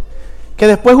esto? Que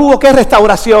después hubo ¿qué?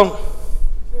 Restauración.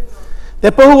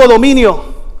 Después hubo dominio.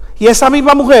 Y esa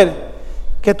misma mujer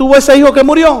que tuvo ese hijo que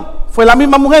murió, fue la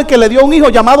misma mujer que le dio un hijo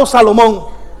llamado Salomón.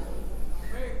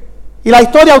 Y la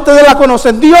historia ustedes la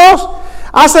conocen. Dios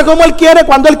hace como Él quiere,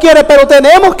 cuando Él quiere, pero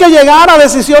tenemos que llegar a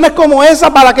decisiones como esa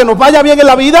para que nos vaya bien en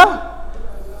la vida.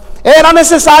 ¿Era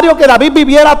necesario que David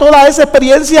viviera toda esa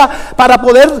experiencia para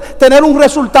poder tener un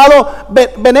resultado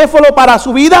benéfico para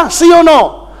su vida? ¿Sí o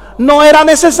no? No era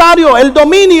necesario. El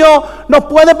dominio nos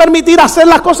puede permitir hacer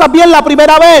las cosas bien la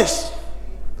primera vez.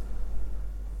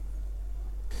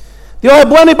 Dios es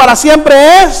bueno y para siempre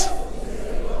es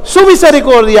su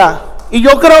misericordia. Y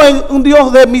yo creo en un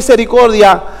Dios de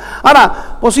misericordia.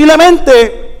 Ahora,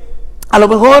 posiblemente, a lo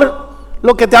mejor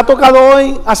lo que te ha tocado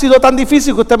hoy ha sido tan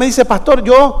difícil que usted me dice, pastor,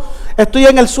 yo estoy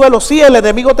en el suelo. Sí, el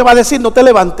enemigo te va a decir, no te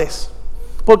levantes.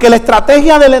 Porque la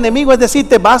estrategia del enemigo es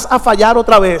decirte, vas a fallar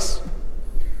otra vez.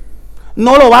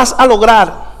 No lo vas a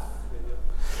lograr.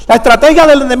 La estrategia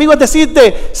del enemigo es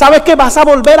decirte, sabes que vas a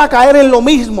volver a caer en lo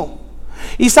mismo.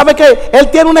 Y sabe que él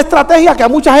tiene una estrategia que a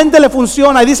mucha gente le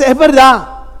funciona y dice, es verdad,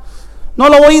 no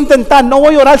lo voy a intentar, no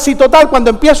voy a orar. Si total, cuando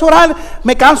empiezo a orar,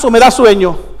 me canso, me da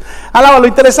sueño. Alaba, lo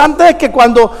interesante es que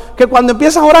cuando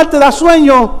empiezas a orar te da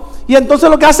sueño y entonces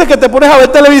lo que hace es que te pones a ver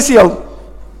televisión.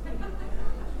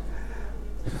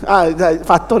 Ay,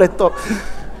 pastor,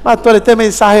 este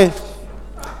mensaje.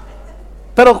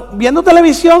 Pero viendo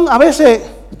televisión a veces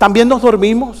también nos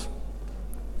dormimos.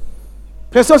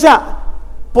 Entonces, o sea,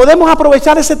 podemos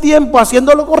aprovechar ese tiempo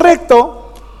haciendo lo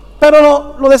correcto,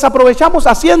 pero lo desaprovechamos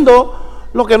haciendo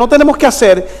lo que no tenemos que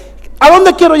hacer. ¿A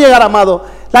dónde quiero llegar, amado?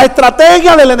 La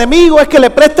estrategia del enemigo es que le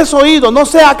prestes oído. No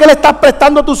sé a qué le estás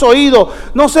prestando tus oídos,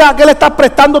 no sé a qué le estás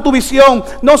prestando tu visión,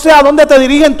 no sé a dónde te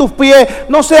dirigen tus pies,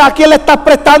 no sé a quién le estás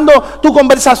prestando tu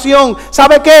conversación.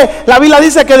 ¿Sabe qué? La Biblia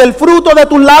dice que del fruto de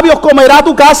tus labios comerá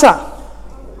tu casa.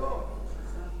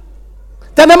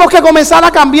 Tenemos que comenzar a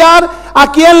cambiar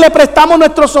a quién le prestamos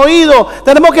nuestros oídos.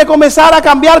 Tenemos que comenzar a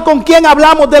cambiar con quién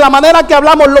hablamos, de la manera que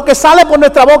hablamos, lo que sale por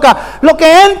nuestra boca. Lo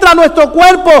que entra a nuestro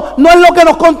cuerpo no es lo que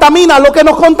nos contamina, lo que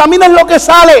nos contamina es lo que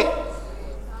sale.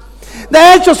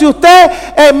 De hecho, si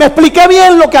usted me expliqué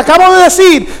bien lo que acabo de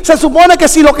decir, se supone que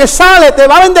si lo que sale te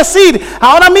va a bendecir,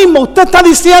 ahora mismo usted está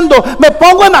diciendo, me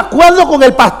pongo en acuerdo con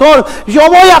el pastor, yo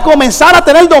voy a comenzar a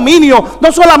tener dominio, no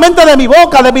solamente de mi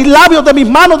boca, de mis labios, de mis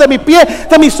manos, de mis pies,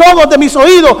 de mis ojos, de mis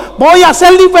oídos, voy a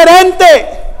ser diferente.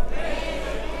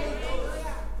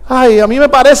 Ay, a mí me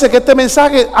parece que este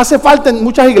mensaje hace falta en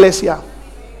muchas iglesias,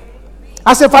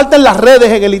 hace falta en las redes,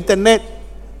 en el internet.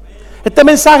 Este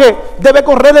mensaje debe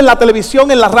correr en la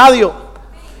televisión, en la radio.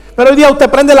 Pero hoy día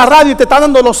usted prende la radio y te está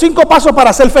dando los 5 pasos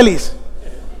para ser feliz.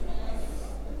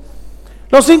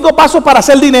 Los 5 pasos para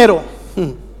hacer dinero.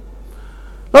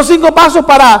 Los 5 pasos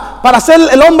para ser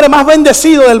el hombre más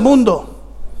bendecido del mundo.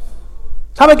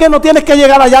 ¿Sabe qué? No tienes que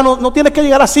llegar allá, no tienes que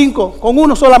llegar a 5. Con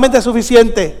 1 solamente es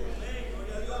suficiente.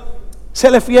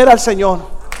 Séle fiel al Señor.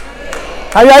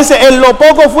 Ahí dice, en lo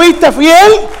poco fuiste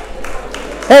fiel,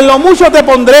 en lo mucho te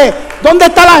pondré. ¿Dónde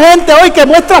está la gente hoy que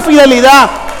muestra fidelidad?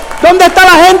 ¿Dónde está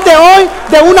la gente hoy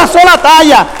de una sola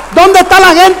talla? ¿Dónde está la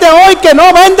gente hoy que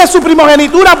no vende su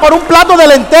primogenitura por un plato de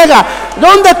lentejas?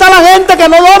 ¿Dónde está la gente que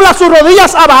no dobla sus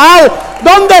rodillas a Baal?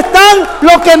 ¿Dónde están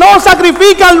los que no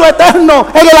sacrifican lo eterno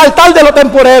en el altar de lo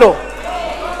temporero?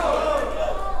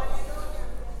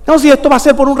 No, si esto va a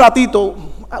ser por un ratito,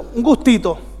 un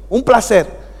gustito, un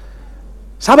placer.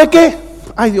 ¿Sabe qué?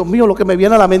 Ay, Dios mío, lo que me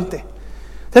viene a la mente.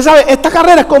 Usted sabe, esta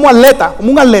carrera es como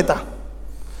un atleta.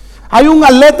 Hay un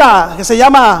atleta que se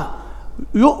llama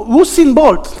Usain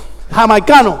Bolt,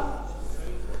 jamaicano.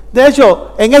 De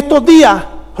hecho, en estos días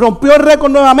rompió el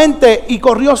récord nuevamente y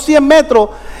corrió 100 metros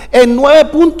en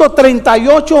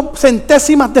 9.38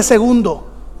 centésimas de segundo.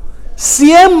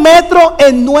 100 metros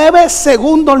en 9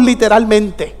 segundos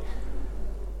literalmente.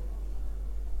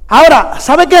 Ahora,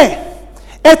 ¿sabe qué?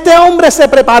 Este hombre se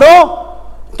preparó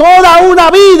toda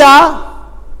una vida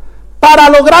para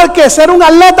lograr que ser un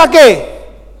atleta ¿qué?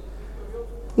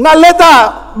 Un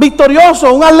atleta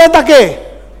victorioso, un atleta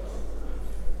 ¿qué?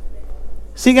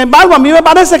 Sin embargo, a mí me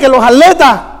parece que los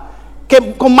atletas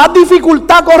que con más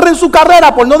dificultad corren su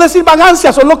carrera, por no decir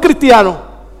vagancia, son los cristianos.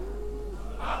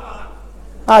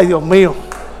 Ay, Dios mío.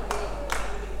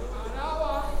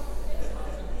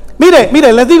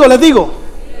 Mire, les digo.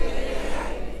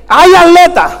 Hay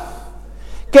atletas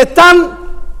que están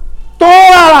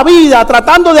toda la vida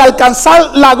tratando de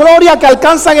alcanzar la gloria que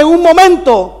alcanzan en un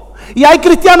momento. Y hay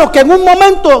cristianos que en un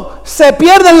momento se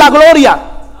pierden la gloria.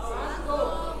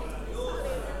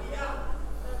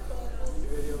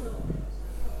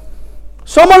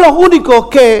 Somos los únicos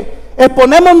que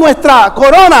exponemos nuestra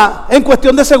corona en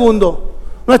cuestión de segundos.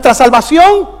 Nuestra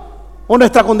salvación o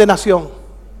nuestra condenación.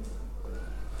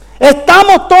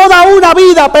 Estamos toda una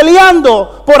vida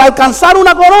peleando por alcanzar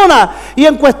una corona y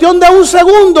en cuestión de un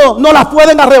segundo nos las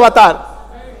pueden arrebatar.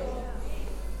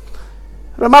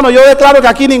 Hermano, yo declaro que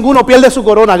aquí ninguno pierde su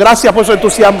corona. Gracias por su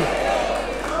entusiasmo.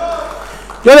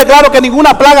 Yo declaro que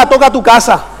ninguna plaga toca tu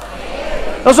casa.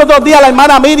 Los otros días la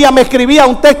hermana Miriam me escribía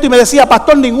un texto y me decía: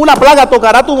 pastor, ninguna plaga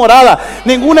tocará tu morada,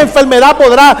 ninguna enfermedad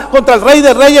podrá contra el Rey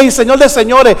de Reyes y Señor de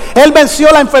Señores. Él venció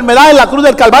la enfermedad en la cruz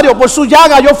del Calvario, por su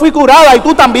llaga yo fui curada y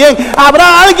tú también.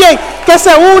 Habrá alguien que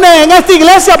se une en esta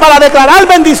iglesia para declarar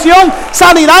bendición,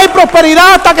 sanidad y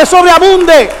prosperidad hasta que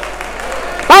sobreabunde.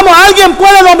 Vamos, alguien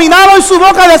puede dominar hoy su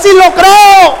boca y decir: lo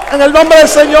creo en el nombre del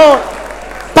Señor.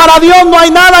 Para Dios no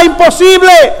hay nada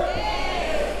imposible.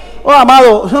 Oh,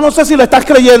 amado, yo no sé si lo estás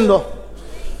creyendo.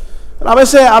 A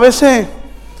veces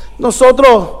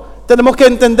nosotros tenemos que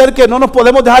entender que no nos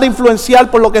podemos dejar influenciar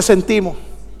por lo que sentimos.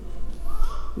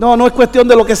 No es cuestión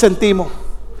de lo que sentimos.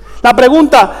 La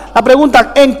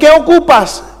pregunta, ¿en qué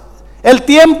ocupas el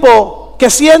tiempo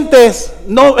que sientes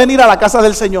no venir a la casa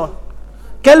del Señor?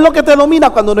 ¿Qué es lo que te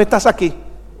domina cuando no estás aquí?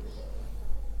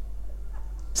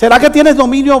 ¿Será que tienes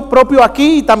dominio propio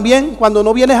aquí y también cuando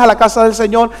no vienes a la casa del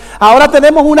Señor? Ahora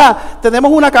tenemos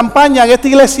una campaña en esta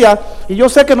iglesia y yo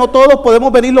sé que no todos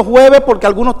podemos venir los jueves porque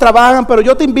algunos trabajan, pero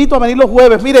yo te invito a venir los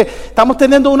jueves. Mire, estamos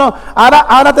teniendo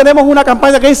ahora tenemos una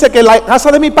campaña que dice que la casa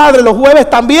de mi padre los jueves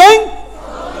también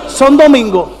son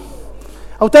domingos.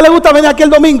 ¿A usted le gusta venir aquí el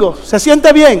domingo? ¿Se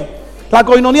siente bien? La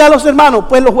coinonía de los hermanos,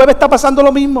 pues los jueves está pasando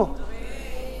lo mismo.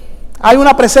 Hay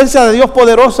una presencia de Dios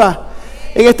poderosa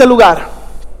en este lugar.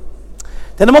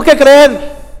 Tenemos que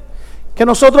creer que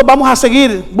nosotros vamos a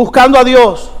seguir buscando a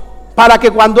Dios para que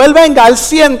cuando Él venga, Él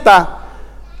sienta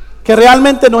que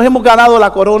realmente nos hemos ganado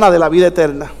la corona de la vida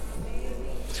eterna.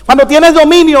 Cuando tienes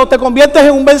dominio, te conviertes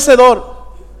en un vencedor.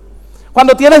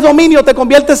 Cuando tienes dominio, te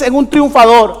conviertes en un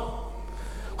triunfador.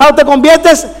 Cuando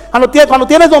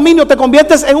tienes dominio, te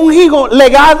conviertes en un hijo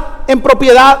legal en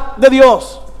propiedad de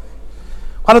Dios.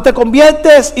 Cuando te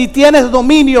conviertes y tienes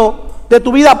dominio de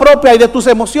tu vida propia y de tus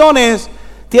emociones,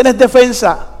 tienes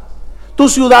defensa. Tu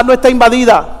ciudad no está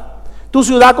invadida. Tu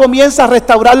ciudad comienza a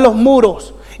restaurar los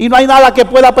muros y no hay nada que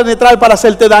pueda penetrar para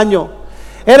hacerte daño.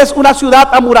 Eres una ciudad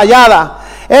amurallada.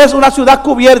 Eres una ciudad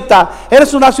cubierta.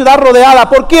 Eres una ciudad rodeada.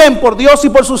 ¿Por quién? Por Dios y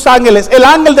por sus ángeles. El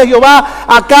ángel de Jehová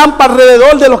acampa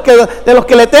alrededor de los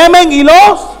que le temen y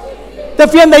los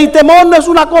defiende. Y temor no es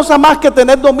una cosa más que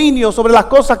tener dominio sobre las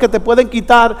cosas que te pueden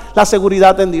quitar la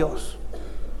seguridad en Dios.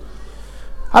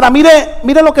 Ahora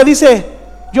mire lo que dice.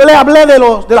 Yo les hablé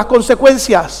de las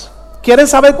consecuencias. ¿Quieren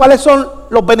saber cuáles son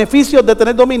los beneficios de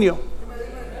tener dominio?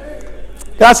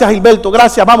 Gracias, Gilberto,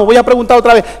 gracias. Vamos, voy a preguntar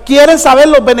otra vez. ¿Quieren saber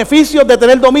los beneficios de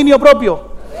tener dominio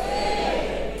propio?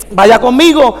 Vaya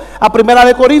conmigo a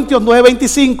 1 Corintios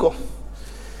 9:25.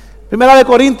 1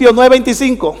 Corintios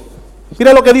 9:25.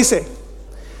 Mire lo que dice.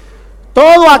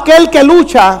 Todo aquel que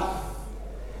lucha,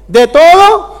 de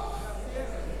todo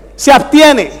se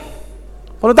abstiene.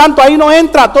 Por lo tanto, ahí no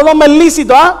entra todo me es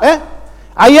lícito,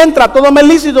 ahí entra todo me es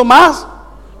lícito más.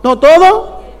 No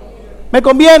todo me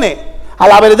conviene. A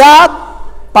la verdad,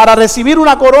 para recibir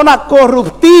una corona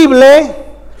corruptible,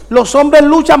 los hombres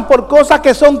luchan por cosas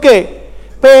que son ¿qué?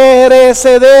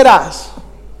 Perecederas.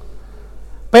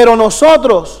 Pero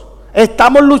nosotros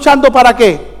estamos luchando ¿para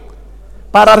qué?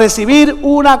 Para recibir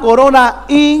una corona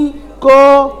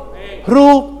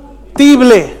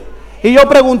incorruptible. Y yo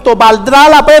pregunto, ¿valdrá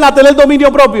la pena tener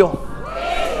dominio propio?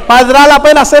 ¿Valdrá la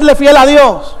pena serle fiel a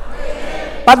Dios?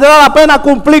 ¿Valdrá la pena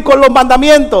cumplir con los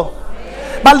mandamientos?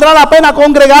 ¿Valdrá la pena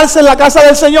congregarse en la casa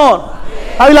del Señor?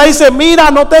 La Biblia dice, mira,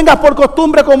 no tengas por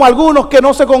costumbre como algunos que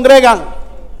no se congregan.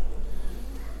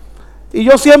 Y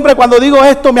yo siempre cuando digo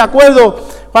esto me acuerdo,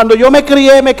 cuando yo me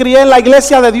crié en la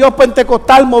Iglesia de Dios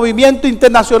Pentecostal, Movimiento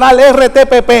Internacional,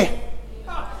 RTPP.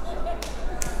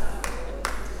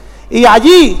 Y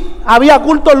allí había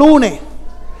culto lunes,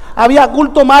 había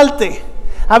culto martes,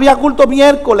 había culto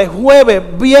miércoles, jueves,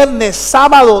 viernes,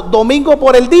 sábado, domingo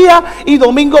por el día y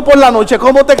domingo por la noche.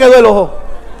 ¿Cómo te quedó el ojo?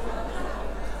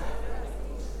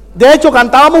 De hecho,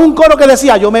 cantábamos un coro que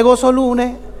decía, yo me gozo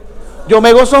lunes, yo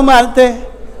me gozo martes,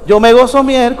 yo me gozo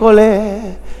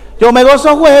miércoles, yo me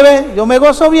gozo jueves, yo me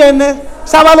gozo viernes,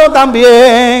 sábado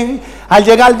también. Al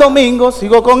llegar el domingo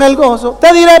sigo con el gozo.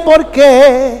 Te diré por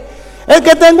qué. El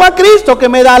que tengo a Cristo que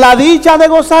me da la dicha de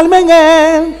gozarme en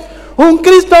Él. Un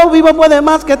Cristo vivo puede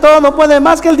más que todo, puede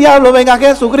más que el diablo. Venga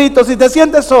Jesucristo, si te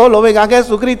sientes solo, venga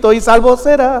Jesucristo y salvo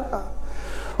será.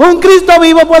 Un Cristo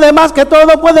vivo puede más que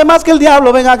todo, puede más que el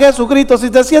diablo. Venga Jesucristo, si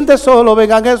te sientes solo,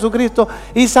 venga Jesucristo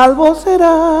y salvo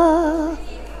será.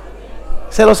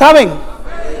 ¿Se lo saben?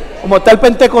 Como está el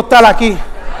pentecostal aquí.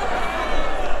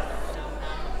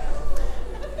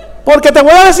 Porque te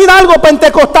voy a decir algo,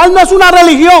 pentecostal no es una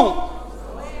religión.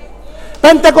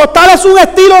 Pentecostal es un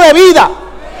estilo de vida.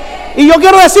 Y yo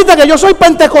quiero decirte que yo soy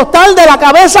pentecostal de la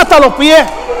cabeza hasta los pies.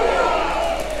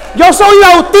 Yo soy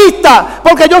bautista,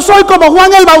 porque yo soy como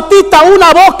Juan el Bautista,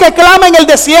 una voz que clama en el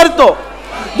desierto.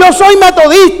 Yo soy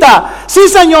metodista. Sí,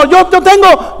 Señor, yo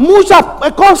tengo muchas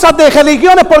cosas de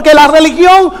religiones, porque la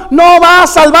religión no va a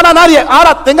salvar a nadie.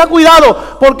 Ahora, tenga cuidado,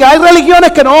 porque hay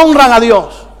religiones que no honran a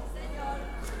Dios.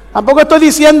 Tampoco estoy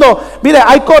diciendo, mire,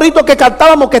 hay coritos que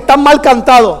cantábamos que están mal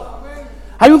cantados.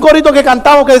 Hay un corito que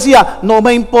cantamos que decía, no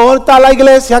me importa la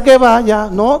iglesia que vaya.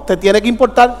 No, te tiene que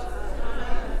importar.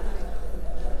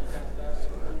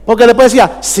 Porque después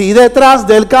decía, si detrás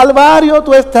del Calvario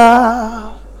tú estás,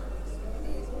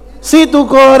 si tu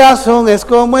corazón es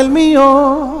como el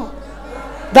mío,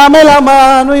 dame la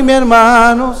mano y mi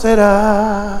hermano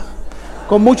será.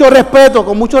 Con mucho respeto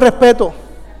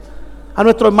a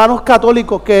nuestros hermanos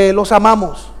católicos que los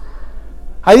amamos.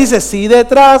 Ahí dice, si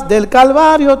detrás del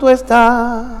Calvario tú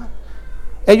estás.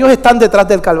 Ellos están detrás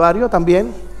del Calvario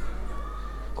también.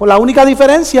 Con la única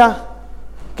diferencia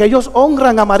que ellos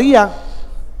honran a María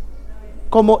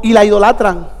y la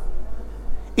idolatran.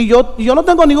 Y yo no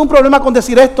tengo ningún problema con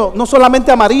decir esto, no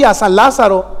solamente a María, a San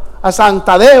Lázaro, a San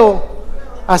Tadeo,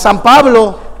 a San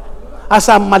Pablo, a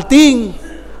San Martín,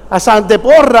 a San de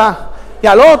Porra, y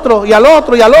al otro, y al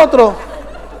otro, y al otro.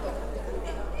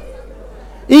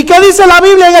 ¿Y qué dice la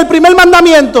Biblia en el primer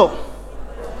mandamiento?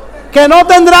 Que no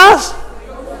tendrás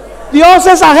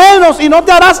dioses ajenos y no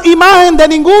te harás imagen de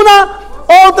ninguna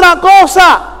otra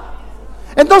cosa.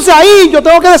 Entonces ahí yo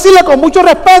tengo que decirle con mucho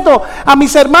respeto a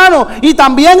mis hermanos y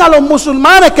también a los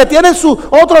musulmanes que tienen sus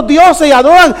otros dioses y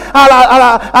adoran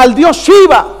al dios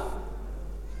Shiva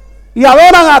y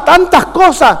adoran a tantas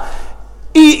cosas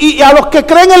y a los que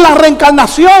creen en la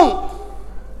reencarnación.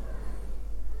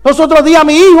 Los otros días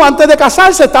mi hijo antes de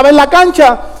casarse estaba en la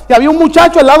cancha y había un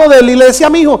muchacho al lado de él y le decía a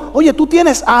mi hijo: oye, tú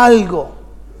tienes algo.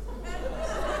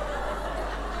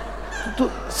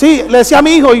 Sí, le decía a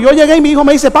mi hijo, y yo llegué y mi hijo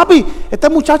me dice: papi, este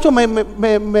muchacho me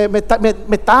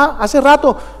está hace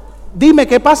rato, dime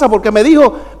qué pasa, porque me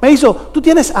hizo, tú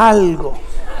tienes algo.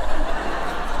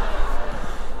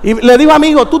 Y le digo a mi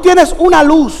hijo: tú tienes una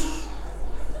luz,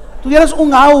 tú tienes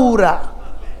un aura,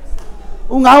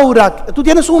 tú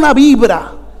tienes una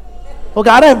vibra, porque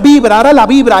ahora es vibra, ahora es la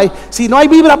vibra, y si no hay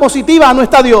vibra positiva no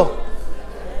está Dios.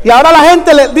 Y ahora la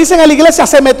gente le dice en la iglesia: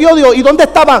 se metió Dios. ¿Y dónde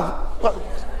estaba?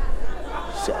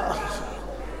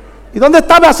 ¿Y dónde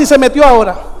estaba si se metió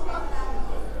ahora?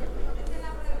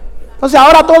 Entonces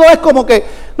ahora todo es como que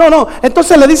no.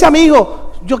 Entonces le dice a mi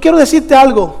hijo: yo quiero decirte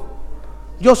algo.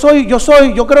 Yo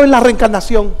creo en la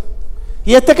reencarnación.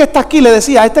 Y este que está aquí, le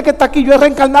decía, este que está aquí, yo he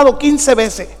reencarnado 15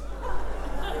 veces.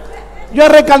 Yo he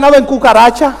reencarnado en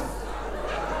cucaracha.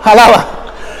 Alaba.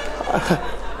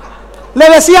 Le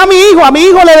decía a mi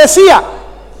hijo le decía: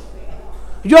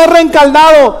 yo he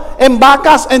reencarnado en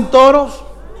vacas, en toros,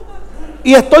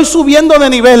 y estoy subiendo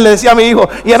de nivel, le decía a mi hijo.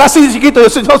 Y era así chiquito,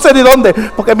 yo no sé de dónde,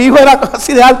 porque mi hijo era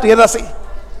así de alto y era así.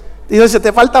 Y yo decía: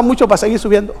 te falta mucho para seguir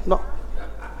subiendo. No.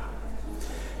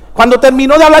 Cuando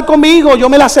terminó de hablar con mi hijo, yo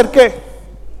me le acerqué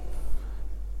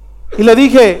y le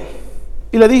dije,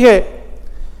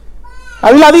 la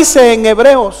Biblia dice en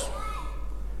Hebreos: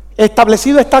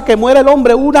 establecido está que muere el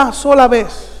hombre una sola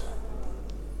vez.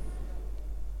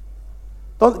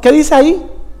 ¿Qué dice ahí?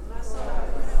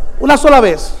 Una sola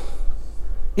vez.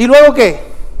 ¿Y luego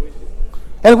qué?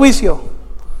 El juicio.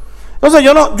 Entonces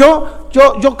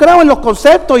yo creo en los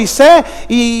conceptos y sé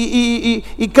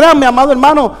y créanme, amado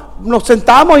hermano, nos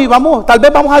sentamos y tal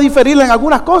vez vamos a diferir en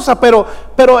algunas cosas, pero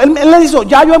él le dijo: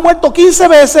 ya yo he muerto 15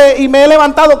 veces y me he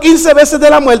levantado 15 veces de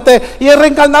la muerte y he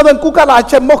reencarnado en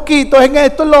cucaracha, en mosquitos, en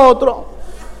esto, en lo otro.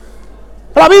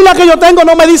 La Biblia que yo tengo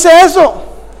no me dice eso.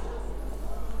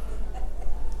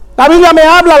 La Biblia me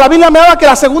habla que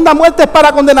la segunda muerte es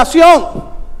para condenación.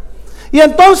 Y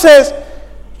entonces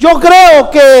yo creo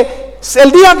que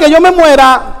el día que yo me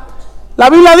muera, la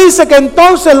Biblia dice que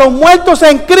entonces los muertos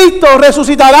en Cristo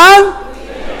resucitarán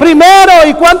primero.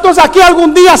 ¿Y cuántos aquí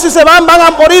algún día, si se van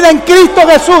a morir en Cristo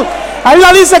Jesús? La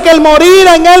Biblia dice que el morir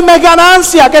en Él me es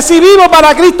ganancia, que si vivo,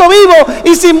 para Cristo vivo,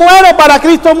 y si muero, para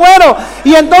Cristo muero.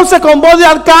 Y entonces con voz de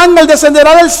arcángel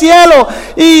descenderá del cielo,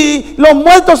 y los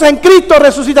muertos en Cristo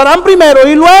resucitarán primero,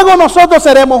 y luego nosotros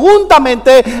seremos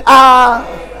juntamente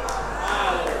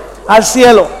al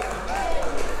cielo.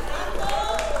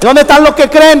 ¿Dónde están los que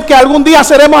creen que algún día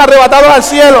seremos arrebatados al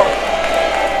cielo?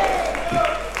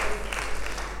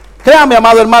 Créame,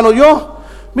 amado hermano,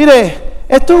 mire,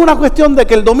 esto es una cuestión de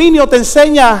que el dominio te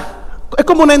enseña, es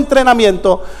como un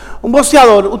entrenamiento. Un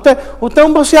boxeador, usted es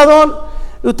un boxeador,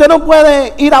 usted no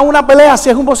puede ir a una pelea si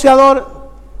es un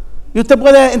boxeador y usted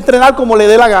puede entrenar como le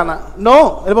dé la gana.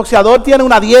 No, el boxeador tiene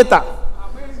una dieta.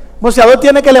 El boxeador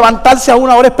tiene que levantarse a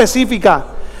una hora específica.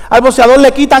 Al boxeador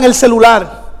le quitan el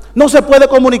celular. No se puede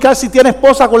comunicar si tiene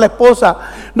esposa con la esposa.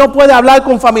 No puede hablar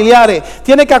con familiares.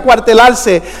 Tiene que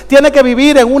acuartelarse. Tiene que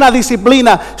vivir en una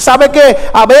disciplina. ¿Sabe qué?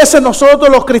 A veces nosotros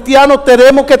los cristianos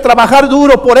tenemos que trabajar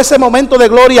duro por ese momento de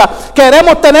gloria.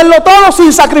 Queremos tenerlo todo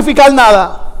sin sacrificar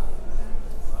nada.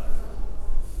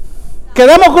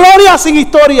 Queremos gloria sin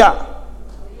historia.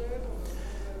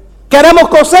 Queremos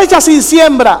cosecha sin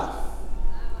siembra.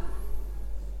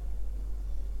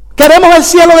 Queremos el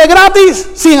cielo de gratis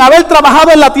sin haber trabajado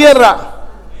en la tierra.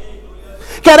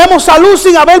 Queremos salud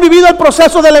sin haber vivido el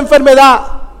proceso de la enfermedad.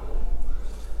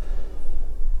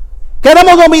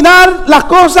 Queremos dominar las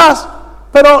cosas,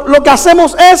 pero lo que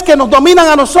hacemos es que nos dominan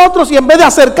a nosotros y en vez de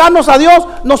acercarnos a Dios,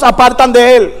 nos apartan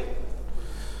de Él.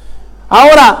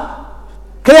 Ahora,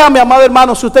 créame, amado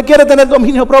hermano, si usted quiere tener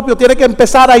dominio propio, tiene que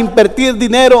empezar a invertir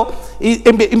dinero y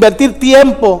invertir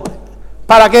tiempo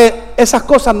para que esas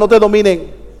cosas no te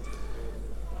dominen.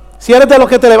 Si eres de los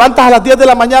que te levantas a las 10 de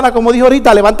la mañana, como dijo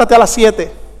ahorita, levántate a las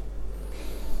 7.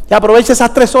 Y aprovecha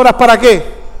esas 3 horas, ¿para qué?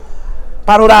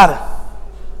 Para orar.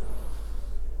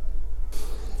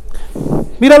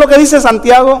 Mira lo que dice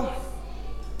Santiago.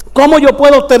 ¿Cómo yo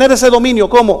puedo obtener ese dominio?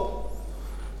 ¿Cómo?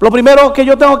 Lo primero que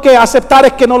yo tengo que aceptar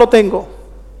es que no lo tengo.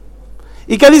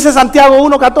 ¿Y qué dice Santiago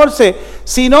 1:14?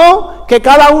 Sino que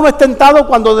cada uno es tentado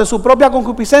cuando de su propia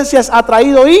concupiscencia es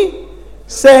atraído y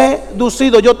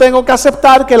seducido. Yo tengo que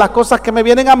aceptar que las cosas que me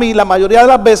vienen a mí, la mayoría de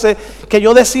las veces que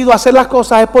yo decido hacer las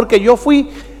cosas es porque yo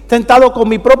fui tentado con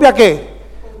mi propia ¿qué?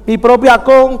 Mi propia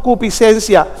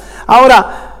concupiscencia.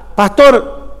 Ahora,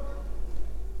 pastor,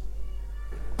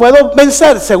 ¿puedo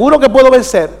vencer? Seguro que puedo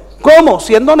vencer. ¿Cómo?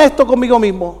 Siendo honesto conmigo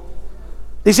mismo.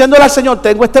 Diciéndole al Señor,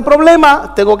 tengo este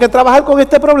problema, tengo que trabajar con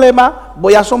este problema,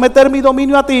 voy a someter mi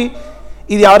dominio a ti,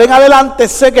 y de ahora en adelante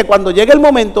sé que cuando llegue el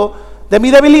momento de mi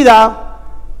debilidad,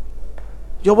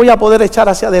 yo voy a poder echar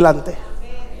hacia adelante.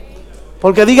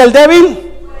 Porque diga el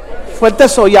débil, fuerte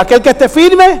soy. Y aquel que esté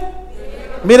firme,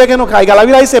 mire que no caiga. La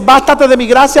Biblia dice, bástate de mi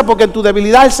gracia, porque en tu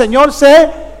debilidad el Señor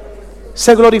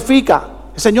se glorifica.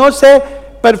 El Señor se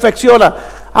perfecciona.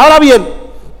 Ahora bien,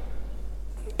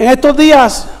 en estos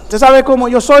días, usted sabe cómo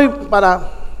yo soy,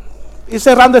 para ir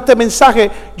cerrando este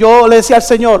mensaje, yo le decía al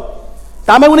Señor,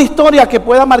 dame una historia que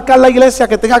pueda marcar la iglesia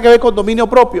que tenga que ver con dominio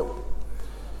propio.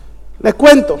 Les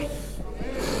cuento.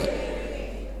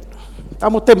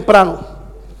 Estamos temprano,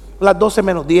 las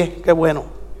 12:10, qué bueno.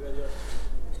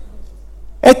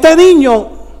 Este niño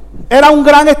era un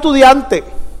gran estudiante,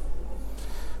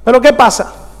 pero ¿qué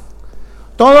pasa?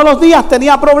 Todos los días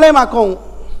tenía problemas con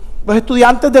los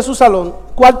estudiantes de su salón,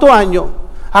 4º año,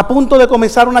 a punto de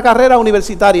comenzar una carrera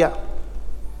universitaria.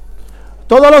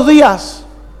 Todos los días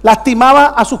lastimaba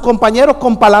a sus compañeros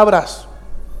con palabras,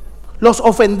 los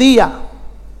ofendía,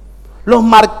 los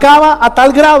marcaba a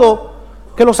tal grado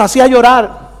que los hacía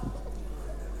llorar,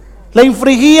 le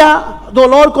infligía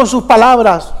dolor con sus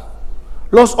palabras,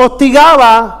 los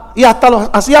hostigaba y hasta los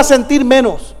hacía sentir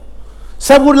menos,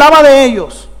 se burlaba de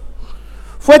ellos.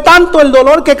 Fue tanto el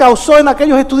dolor que causó en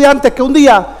aquellos estudiantes que un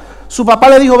día su papá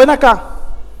le dijo, ven acá,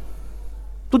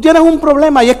 tú tienes un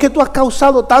problema y es que tú has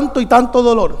causado tanto y tanto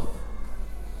dolor,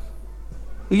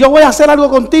 y yo voy a hacer algo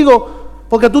contigo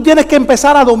porque tú tienes que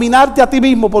empezar a dominarte a ti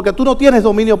mismo, porque tú no tienes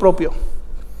dominio propio.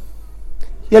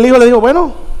 Y el hijo le dijo,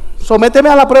 bueno, sométeme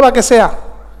a la prueba que sea.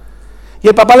 Y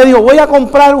el papá le dijo, voy a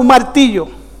comprar un martillo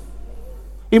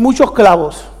y muchos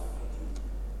clavos,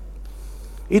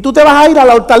 y tú te vas a ir a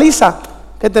la hortaliza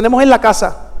que tenemos en la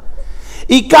casa,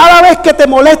 y cada vez que te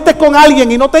molestes con alguien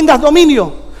y no tengas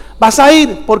dominio, vas a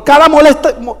ir por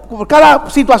cada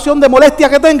situación de molestia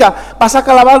que tengas, vas a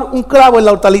clavar un clavo en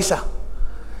la hortaliza.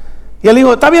 Y él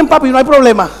dijo, está bien papi, no hay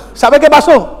problema. ¿Sabe qué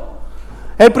pasó?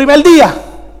 El primer día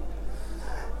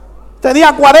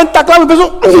tenía 40 clavos y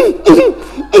empezó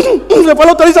se fue a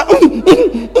la hortaliza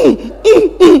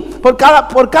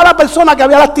por cada persona que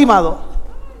había lastimado.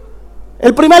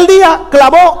 El primer día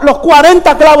clavó los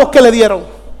 40 clavos que le dieron.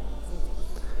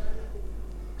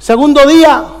 Segundo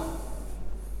día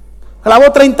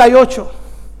clavó 38.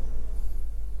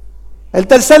 El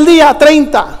tercer día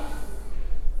 30.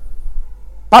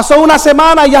 Pasó una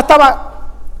semana y ya estaba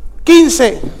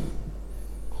 15.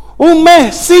 Un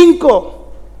mes 5.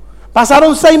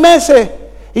 Pasaron 6 meses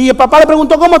y el papá le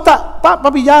preguntó, ¿cómo está?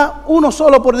 Papi, ya uno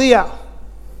solo por día.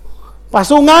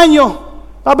 Pasó un año,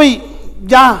 papi,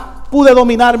 ya pude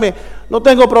dominarme, no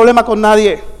tengo problema con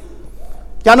nadie.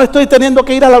 Ya no estoy teniendo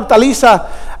que ir a la hortaliza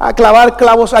a clavar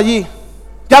clavos allí.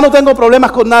 Ya no tengo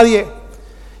problemas con nadie.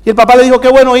 Y el papá le dijo, qué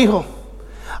bueno hijo,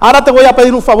 ahora te voy a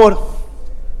pedir un favor.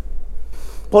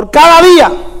 Por cada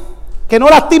día que no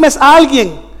lastimes a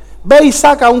alguien, ve y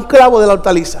saca un clavo de la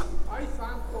hortaliza.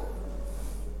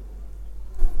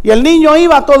 Y el niño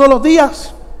iba todos los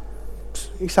días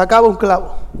y sacaba un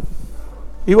clavo.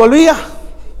 Y volvía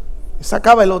y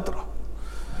sacaba el otro.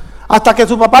 Hasta que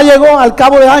su papá llegó al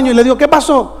cabo de años y le dijo, ¿qué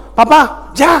pasó?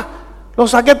 Papá, ya, lo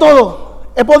saqué todo.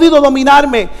 He podido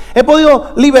dominarme, he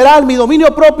podido liberar mi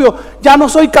dominio propio. Ya no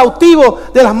soy cautivo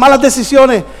de las malas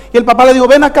decisiones. Y el papá le dijo,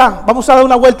 ven acá, vamos a dar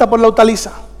una vuelta por la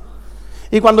hortaliza.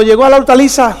 Y cuando llegó a la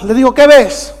hortaliza, le dijo, ¿qué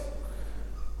ves?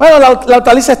 Bueno, la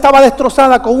hortaliza estaba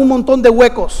destrozada con un montón de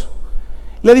huecos.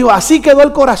 Le dijo, así quedó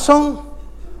el corazón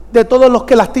de todos los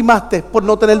que lastimaste por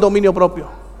no tener dominio propio.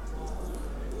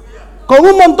 Con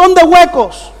un montón de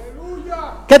huecos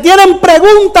que tienen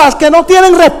preguntas que no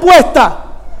tienen respuesta.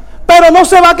 Pero no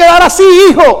se va a quedar así,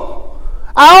 hijo.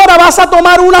 Ahora vas a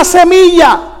tomar una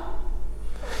semilla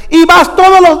y vas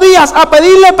todos los días a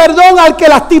pedirle perdón al que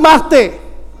lastimaste.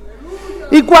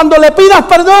 Y cuando le pidas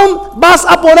perdón, vas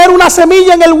a poner una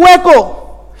semilla en el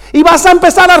hueco. Y vas a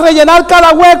empezar a rellenar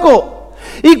cada hueco.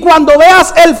 Y cuando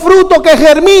veas el fruto que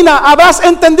germina, habrás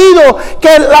entendido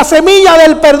que la semilla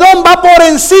del perdón va por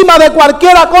encima de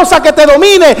cualquier cosa que te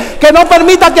domine, que no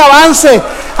permita que avance.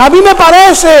 A mí me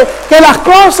parece que las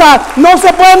cosas no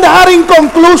se pueden dejar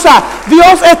inconclusas.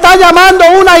 Dios está llamando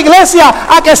a una iglesia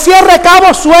a que cierre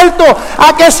cabos sueltos,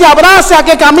 a que se abrace, a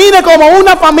que camine como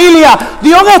una familia.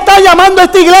 Dios está llamando a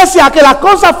esta iglesia a que las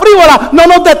cosas frívolas no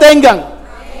nos detengan.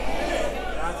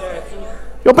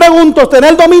 Yo pregunto,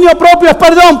 ¿tener dominio propio es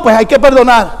perdón? Pues hay que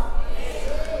perdonar.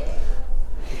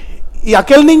 Y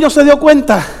aquel niño se dio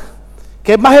cuenta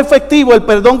que es más efectivo el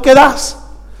perdón que das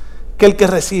que el que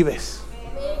recibes.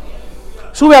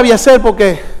 Sube a Abiezer,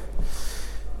 porque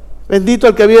bendito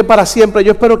el que vive para siempre.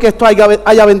 Yo espero que esto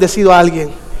haya bendecido a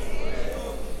alguien.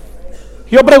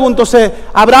 Yo pregunto,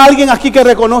 ¿habrá alguien aquí que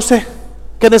reconoce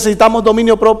que necesitamos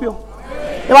dominio propio?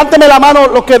 Levánteme la mano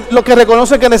los que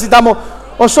reconocen que necesitamos.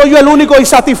 ¿O soy yo el único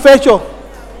insatisfecho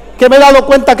que me he dado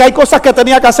cuenta que hay cosas que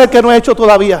tenía que hacer que no he hecho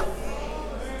todavía?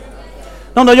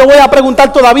 No, yo voy a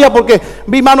preguntar todavía, porque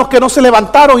vi manos que no se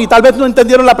levantaron y tal vez no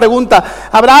entendieron la pregunta.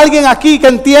 ¿Habrá alguien aquí que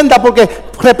entienda? Porque,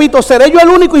 repito, ¿seré yo el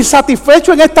único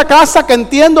insatisfecho en esta casa que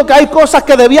entiendo que hay cosas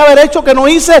que debía haber hecho que no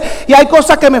hice, y hay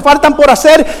cosas que me faltan por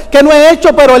hacer que no he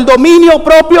hecho? Pero el dominio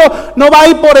propio no va a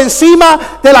ir por encima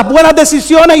de las buenas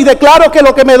decisiones, y declaro que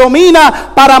lo que me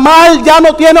domina para mal ya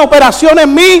no tiene operación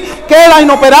en mí, queda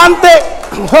inoperante.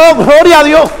 Oh, gloria a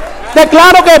Dios.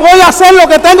 Declaro que voy a hacer lo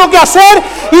que tengo que hacer,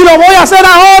 y lo voy a hacer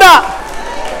ahora.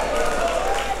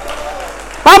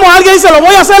 Vamos, alguien dice, lo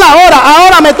voy a hacer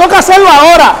ahora, me toca hacerlo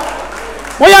ahora.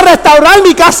 Voy a restaurar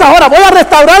mi casa ahora, voy a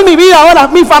restaurar mi vida ahora,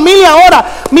 mi familia ahora.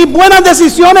 Mis buenas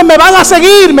decisiones me van a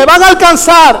seguir, me van a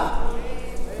alcanzar.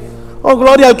 Oh,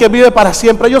 gloria al que vive para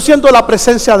siempre. Yo siento la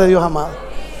presencia de Dios, amado.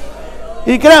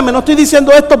 Y créanme, no estoy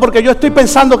diciendo esto porque yo estoy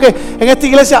pensando que en esta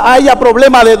iglesia haya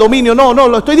problema de dominio. No,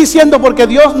 lo estoy diciendo porque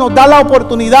Dios nos da la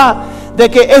oportunidad de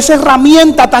que esa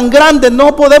herramienta tan grande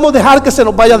no podemos dejar que se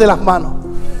nos vaya de las manos.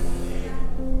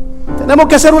 Tenemos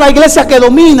que ser una iglesia que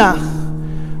domina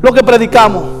lo que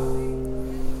predicamos.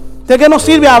 ¿De qué nos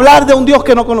sirve hablar de un Dios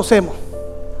que no conocemos?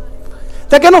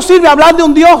 ¿De qué nos sirve hablar de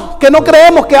un Dios que no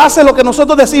creemos que hace lo que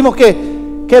nosotros decimos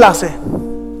que Él hace?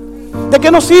 ¿De qué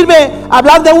nos sirve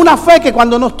hablar de una fe que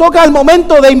cuando nos toca el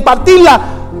momento de impartirla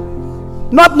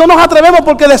no nos atrevemos,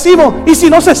 porque decimos, ¿y si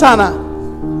no se sana?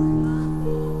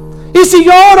 ¿Y si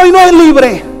yo oro y no es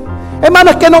libre?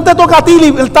 Hermano, es que no te toca a ti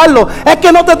libertarlo, es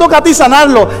que no te toca a ti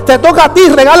sanarlo, te toca a ti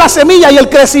regar la semilla, y el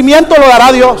crecimiento lo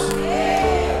dará Dios.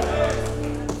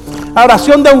 La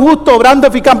oración de un justo obrando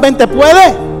eficazmente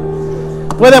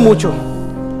puede mucho.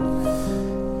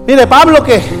 Mire, Pablo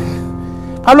que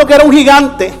era un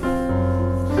gigante.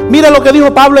 Mire lo que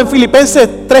dijo Pablo en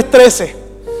Filipenses 3:13.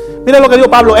 Mire lo que dijo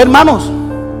Pablo: hermanos,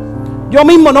 yo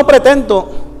mismo no pretendo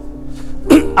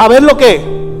haber lo que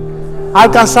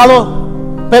alcanzado,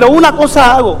 pero una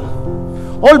cosa hago,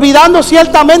 olvidando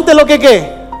ciertamente lo que queda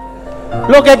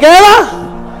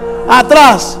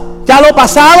atrás, ya lo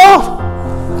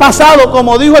pasado,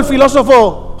 como dijo el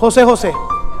filósofo José.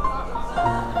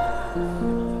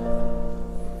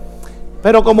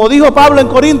 Pero como dijo Pablo en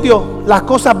Corintios, las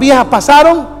cosas viejas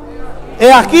pasaron,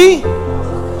 he aquí,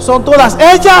 son todas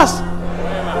hechas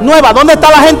nuevas. ¿Dónde está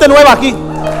la gente nueva aquí?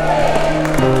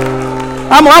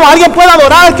 Vamos, alguien puede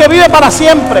adorar al que vive para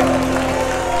siempre.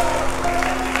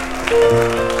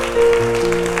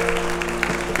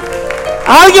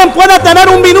 Alguien puede tener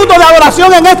un minuto de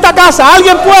adoración en esta casa.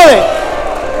 Alguien puede.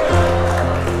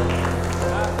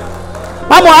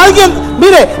 Vamos,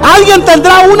 alguien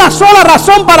tendrá una sola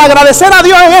razón para agradecer a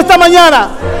Dios en esta mañana.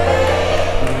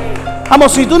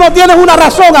 Vamos, si tú no tienes una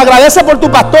razón, agradece por tu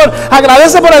pastor,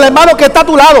 agradece por el hermano que está a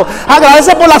tu lado,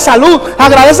 agradece por la salud,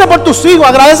 agradece por tus hijos,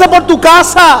 agradece por tu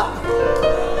casa.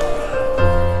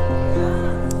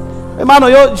 Hermano,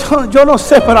 yo no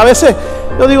sé, pero a veces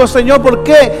yo digo, Señor, ¿por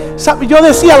qué? Yo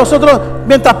decía a los otros,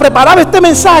 mientras preparaba este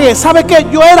mensaje, ¿sabe qué?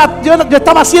 Yo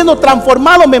estaba siendo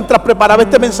transformado mientras preparaba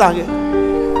este mensaje.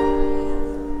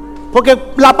 Porque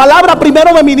la palabra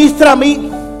primero me ministra a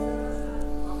mí.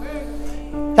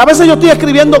 Y a veces yo estoy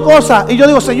escribiendo cosas y yo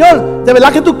digo, Señor, ¿de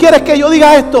verdad que tú quieres que yo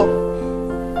diga esto?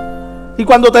 Y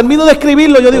cuando termino de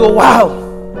escribirlo, yo digo, wow,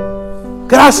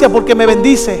 gracias porque me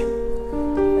bendice.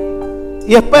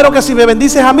 Y espero que si me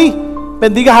bendices a mí,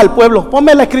 bendigas al pueblo.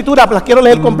 Ponme la escritura, las quiero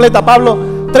leer completa. Pablo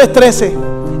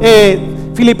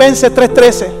 3:13, Filipenses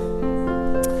 3:13.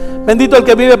 Bendito el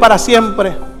que vive para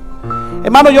siempre.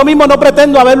 Hermano, yo mismo no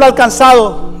pretendo haberlo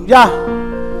alcanzado ya,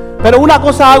 pero una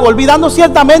cosa hago, olvidando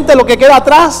ciertamente lo que queda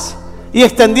atrás y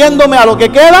extendiéndome a lo que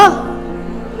queda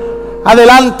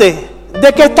adelante.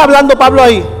 ¿De qué está hablando Pablo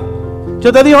ahí?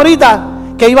 Yo te dije ahorita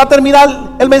que iba a terminar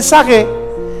el mensaje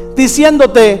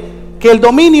diciéndote que el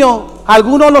dominio a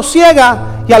algunos los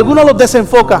ciega y a algunos los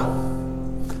desenfoca.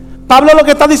 Pablo lo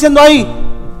que está diciendo ahí: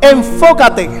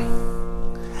 enfócate,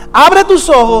 abre tus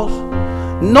ojos,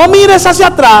 no mires hacia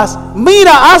atrás,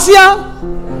 mira hacia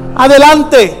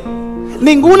adelante.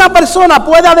 Ninguna persona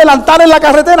puede adelantar en la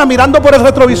carretera mirando por el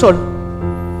retrovisor.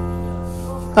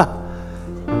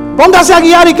 Póngase a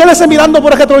guiar y quédese mirando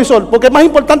por el retrovisor, porque es más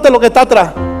importante lo que está atrás.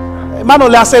 Hermano,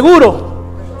 le aseguro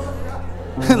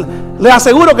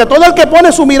que todo el que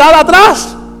pone su mirada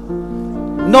atrás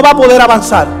no va a poder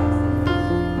avanzar.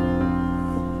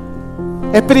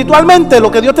 Espiritualmente,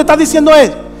 lo que Dios te está diciendo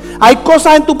es: hay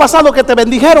cosas en tu pasado que te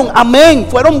bendijeron, amén,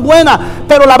 fueron buenas,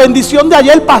 pero la bendición de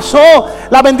ayer pasó.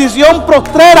 La bendición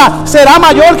postrera será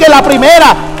mayor que la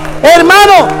primera.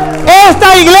 Hermano,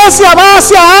 esta iglesia va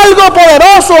hacia algo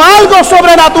poderoso, algo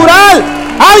sobrenatural.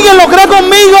 ¿Alguien lo cree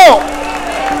conmigo?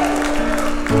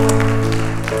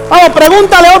 Vamos,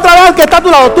 pregúntale otra vez al que está a tu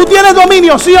lado: ¿tú tienes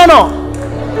dominio, sí o no?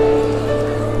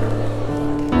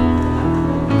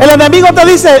 El enemigo te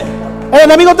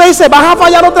dice: vas a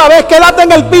fallar otra vez, quédate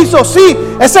en el piso. Sí,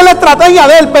 esa es la estrategia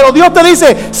de él, pero Dios te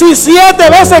dice: si 7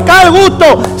 veces cae el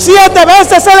justo, 7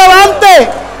 veces se levante.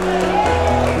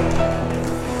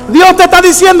 Dios te está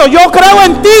diciendo: yo creo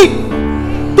en ti,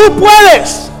 tú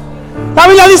puedes. La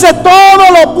Biblia dice: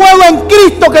 todo lo puedo en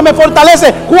Cristo que me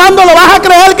fortalece. ¿Cuándo lo vas a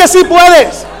creer que sí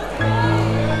puedes?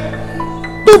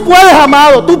 Tú puedes,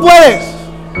 amado, tú puedes.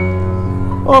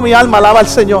 Oh, mi alma alaba al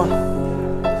Señor.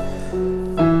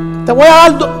 Te voy a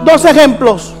dar 2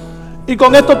 ejemplos y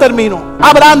con esto termino.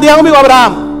 Abraham, diga conmigo: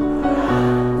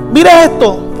 Abraham. Mire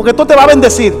esto, porque esto te va a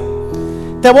bendecir.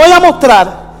 Te voy a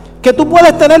mostrar que tú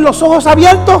puedes tener los ojos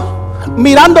abiertos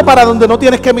mirando para donde no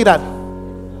tienes que mirar.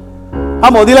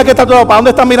 Vamos, dile que está todo. ¿Para dónde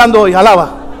estás mirando hoy? Alaba.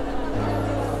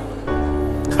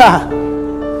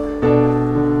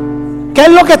 ¿Qué es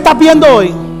lo que estás viendo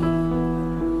hoy?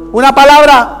 ¿Una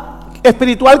palabra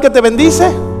espiritual que te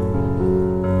bendice?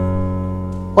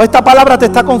 ¿O esta palabra te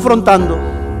está confrontando?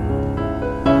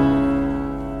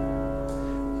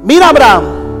 Mira Abraham,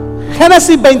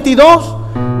 Génesis 22,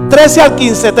 13 al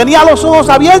 15. Tenía los ojos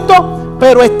abiertos,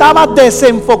 pero estaba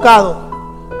desenfocado.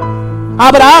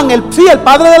 Abraham, el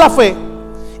padre de la fe.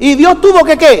 Y Dios tuvo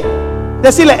que ¿qué?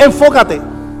 Decirle: enfócate,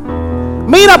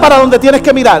 mira para donde tienes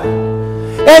que mirar.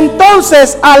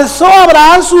 Entonces alzó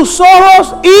Abraham sus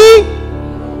ojos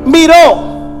y miró.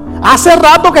 Hace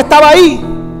rato que estaba ahí.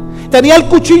 Tenía el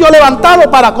cuchillo levantado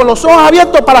con los ojos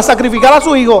abiertos para sacrificar a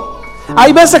su hijo.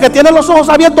 Hay veces que tienes los ojos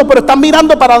abiertos, pero están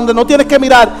mirando para donde no tienes que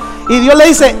mirar. Y Dios le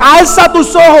dice: alza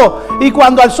tus ojos. Y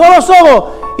cuando alzó los ojos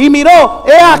y miró,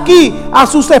 he aquí a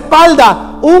sus espaldas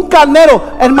un carnero.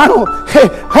 Hermano,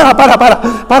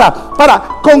 para.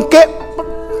 ¿Con qué?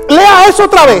 Lea eso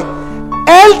otra vez.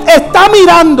 Él está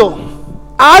mirando,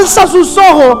 alza sus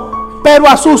ojos, pero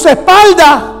a sus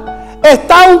espaldas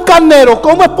está un carnero.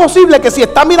 ¿Cómo es posible que si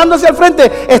está mirando hacia el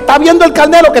frente, está viendo el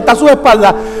carnero que está a su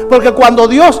espalda? Porque cuando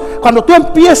tú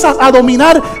empiezas a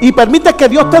dominar y permites que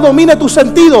Dios te domine tus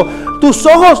sentidos, tus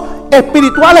ojos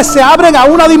espirituales se abren a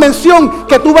una dimensión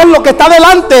que tú ves lo que está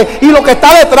delante y lo que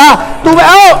está detrás. Tú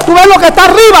ves lo que está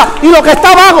arriba y lo que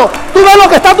está abajo. Tú ves lo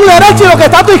que está a tu derecha y lo que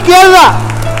está a tu izquierda.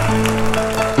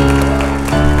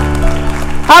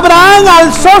 Abraham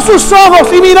alzó sus ojos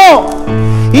y miró,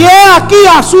 y he aquí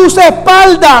a sus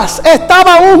espaldas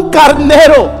estaba un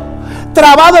carnero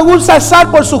trabado en un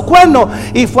zarzal por sus cuernos.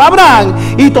 Y fue Abraham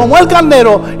y tomó el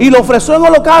carnero y lo ofreció en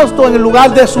holocausto en el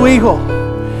lugar de su hijo.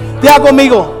 Diga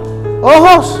conmigo: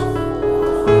 ojos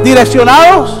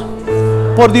direccionados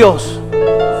por Dios.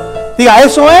 Diga: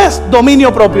 eso es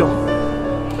dominio propio.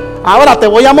 Ahora te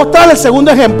voy a mostrar el segundo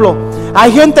ejemplo.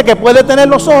 Hay gente que puede tener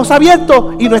los ojos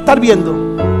abiertos y no estar viendo.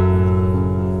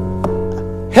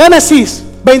 Génesis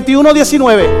 21,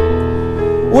 19.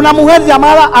 Una mujer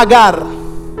llamada Agar.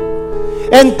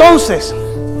 Entonces,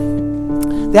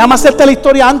 déjame hacerte la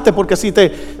historia antes, porque si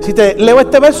te leo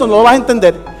este verso no lo vas a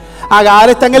entender. Agar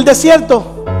está en el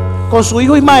desierto con su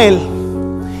hijo Ismael,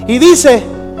 y dice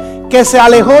que se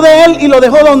alejó de él y lo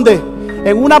dejó ¿dónde?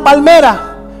 En una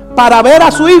palmera, para ver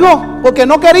a su hijo, porque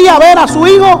no quería ver a su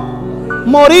hijo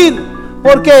morir,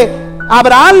 porque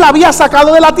Abraham la había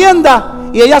sacado de la tienda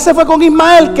y ella se fue con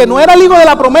Ismael, que no era el hijo de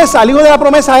la promesa. El hijo de la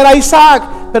promesa era Isaac.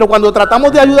 Pero cuando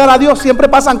tratamos de ayudar a Dios, siempre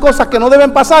pasan cosas que no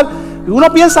deben pasar, y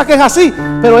uno piensa que es así,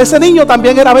 pero ese niño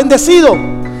también era bendecido,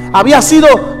 había sido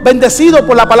bendecido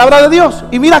por la palabra de Dios.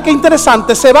 Y mira qué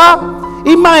interesante, se va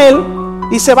Ismael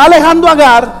y se va alejando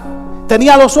Agar,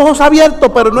 tenía los ojos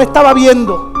abiertos, pero no estaba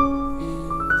viendo.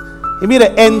 Y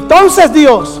mire, entonces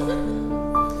Dios,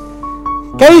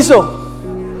 ¿qué hizo?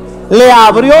 Le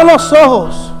abrió los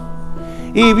ojos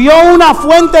y vio una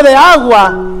fuente de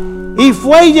agua, y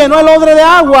fue y llenó el odre de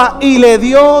agua y le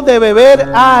dio de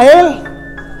beber a él,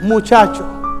 muchacho.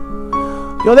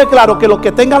 Yo declaro que los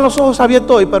que tengan los ojos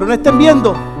abiertos hoy, pero no estén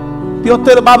viendo, Dios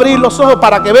te va a abrir los ojos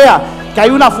para que veas que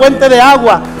hay una fuente de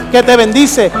agua que te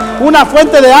bendice, una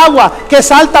fuente de agua que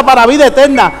salta para vida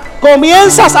eterna.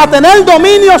 Comienzas a tener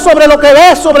dominio sobre lo que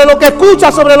ves, sobre lo que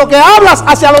escuchas, sobre lo que hablas,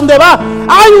 hacia donde vas.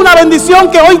 Hay una bendición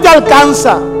que hoy te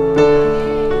alcanza.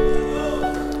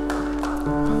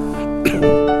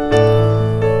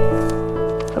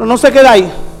 Pero no se queda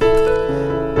ahí.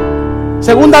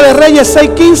 Segunda de Reyes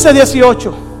 6, 15,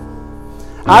 18.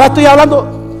 Ahora estoy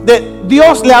hablando de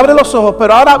Dios le abre los ojos,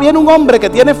 pero ahora viene un hombre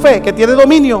que tiene fe, que tiene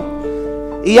dominio,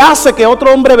 y hace que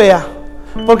otro hombre vea.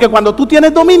 Porque cuando tú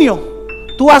tienes dominio,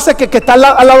 tú haces que está al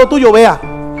lado tuyo vea.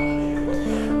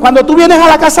 Cuando tú vienes a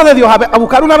la casa de Dios a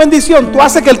buscar una bendición, tú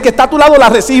haces que el que está a tu lado la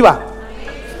reciba.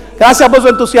 Gracias por su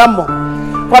entusiasmo.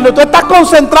 Cuando tú estás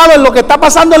concentrado en lo que está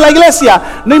pasando en la iglesia,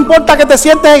 no importa que te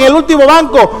sientes en el último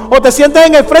banco o te sientes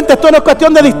en el frente, esto no es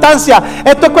cuestión de distancia,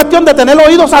 esto es cuestión de tener los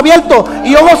oídos abiertos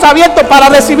y ojos abiertos para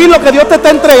recibir lo que Dios te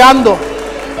está entregando.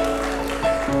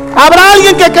 ¿Habrá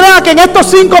alguien que crea que en estos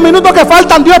 5 minutos que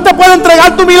faltan Dios te puede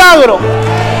entregar tu milagro?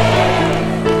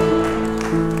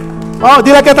 Vamos,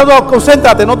 dile que está todo,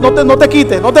 concéntrate, no te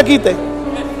quites, no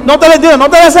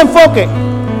te desenfoques.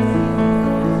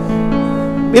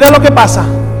 Mira lo que pasa.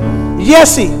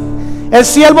 Jesse, el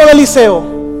siervo de Eliseo,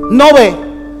 no ve,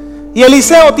 y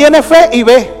Eliseo tiene fe y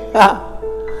ve.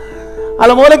 A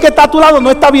lo mejor el que está a tu lado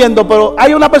no está viendo, pero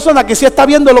hay una persona que sí está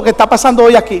viendo lo que está pasando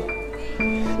hoy aquí.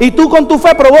 Y tú con tu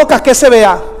fe provocas que se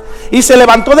vea. Y se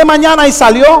levantó de mañana y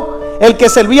salió el que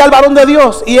servía al varón de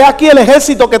Dios, y he aquí el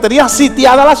ejército que tenía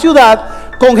sitiada la ciudad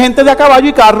con gente de a caballo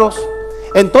y carros.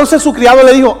 Entonces su criado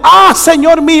le dijo: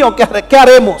 Señor mío, ¿qué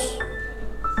haremos?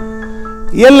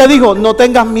 Y él le dijo: no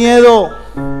tengas miedo,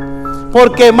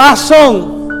 porque más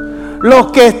son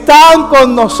los que están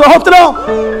con nosotros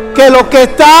que los que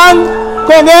están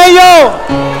con ellos.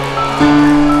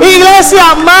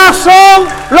 Iglesia, más son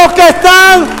los que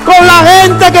están con la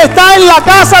gente que está en la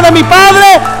casa de mi Padre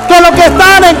que los que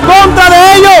están en contra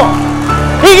de ellos.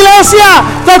 Iglesia,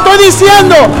 te estoy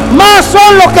diciendo, más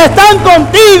son los que están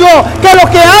contigo que los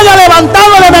que haya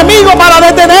levantado el enemigo para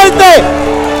detenerte.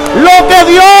 Lo que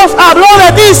Dios habló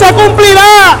de ti se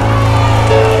cumplirá.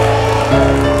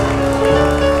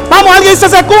 Vamos, alguien dice: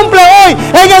 se cumple hoy.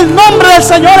 En el nombre del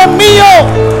Señor es mío.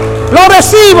 Lo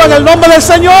recibo en el nombre del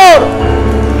Señor.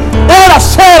 Era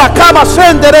ser a cama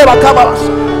sendereba cama.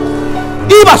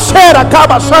 Iba a ser a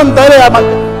cama sendereba.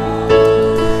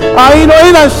 Ahí no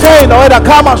era el seno, era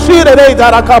cama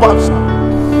sendereba la cama.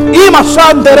 Iba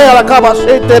sendereba la cama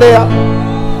sendereba.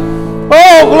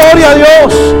 Oh, gloria a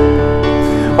Dios.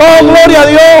 Oh, gloria a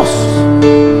Dios.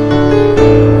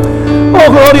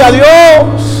 Oh, gloria a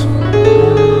Dios.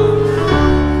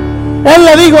 Él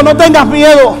le dijo: no tengas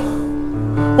miedo,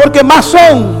 porque más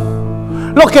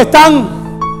son los que están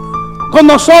con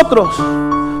nosotros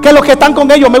que los que están con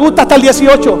ellos. Me gusta hasta el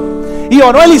 18. Y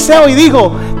oró Eliseo y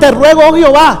dijo: te ruego, oh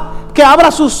Jehová, que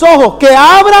abra sus ojos. Que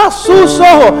abra sus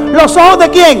ojos. ¿Los ojos de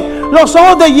quién? Los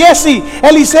ojos de Jesse.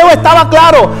 Eliseo estaba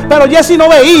claro, pero Jesse no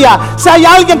veía. Si hay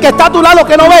alguien que está a tu lado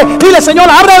que no ve, dile: Señor,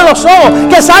 ábrele los ojos,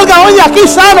 que salga hoy de aquí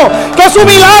sano, que su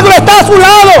milagro está a su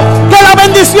lado, que la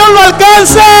bendición lo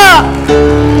alcanza.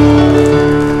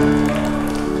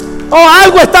 Oh,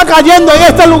 algo está cayendo en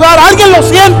este lugar. Alguien lo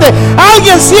siente.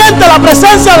 Alguien siente la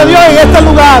presencia de Dios en este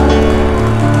lugar.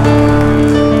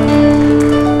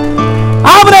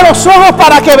 Abre los ojos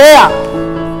para que vea.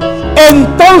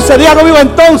 Entonces, diga conmigo,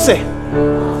 entonces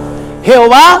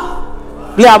Jehová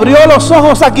le abrió los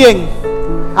ojos ¿a quién?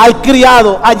 Al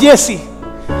criado, a Jesse,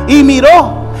 y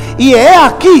miró, y he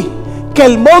aquí que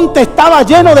el monte estaba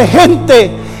lleno de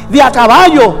gente de a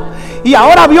caballo, y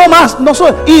ahora vio más,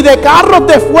 y de carros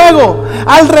de fuego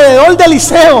alrededor de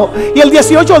Eliseo. Y el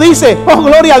 18 dice: oh,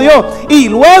 gloria a Dios. Y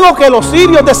luego que los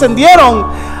sirios descendieron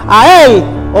a él,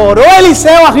 oró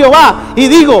Eliseo a Jehová y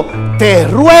dijo: te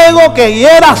ruego que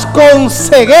hieras con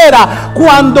ceguera.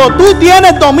 Cuando tú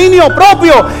tienes dominio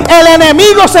propio, el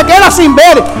enemigo se queda sin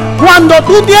ver. Cuando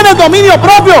tú tienes dominio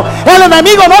propio, el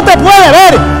enemigo no te puede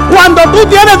ver. Cuando tú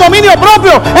tienes dominio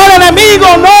propio, el enemigo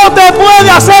no te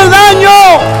puede hacer daño.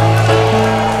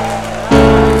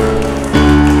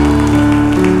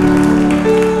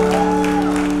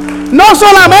 No no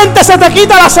solamente se te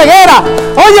quita la ceguera,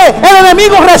 oye, el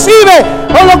enemigo recibe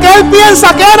o lo que él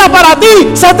piensa que era para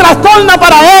ti, se trastorna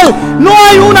para él. No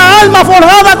hay una alma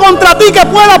forjada contra ti que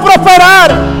pueda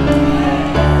prosperar.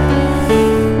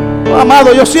 Oh,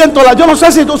 amado, yo no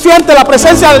sé si tú sientes la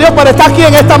presencia de Dios para estar aquí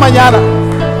en esta mañana.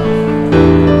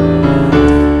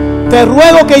 Te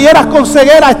ruego que hieras con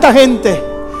ceguera a esta gente.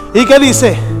 ¿Y qué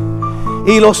dice?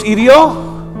 Y los hirió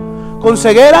con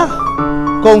ceguera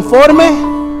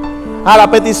conforme a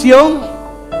la petición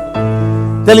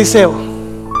de Eliseo.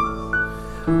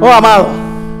 Oh, amado.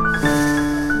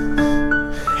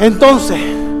 Entonces,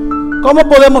 ¿cómo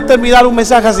podemos terminar un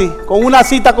mensaje así? Con una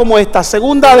cita como esta.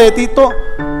 Segunda de Tito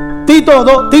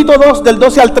 2, del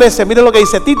 12 al 13. Miren lo que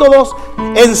dice Tito 2,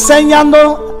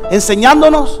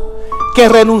 enseñándonos que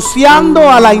renunciando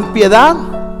a la impiedad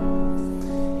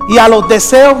y a los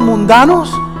deseos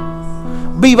mundanos,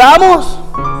 vivamos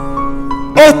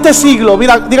este siglo.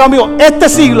 Mira, diga conmigo, este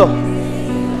siglo,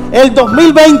 el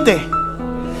 2020,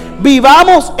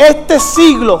 vivamos este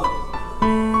siglo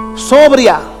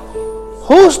sobria,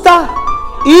 justa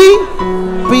y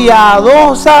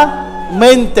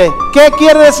piadosamente. ¿Qué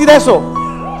quiere decir eso?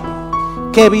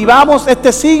 Que vivamos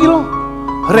este siglo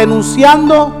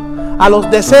renunciando a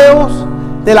los deseos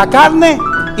de la carne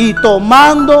y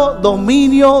tomando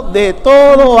dominio de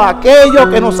todo aquello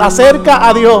que nos acerca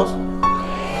a Dios.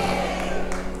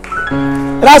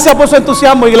 Gracias por su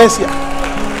entusiasmo, iglesia.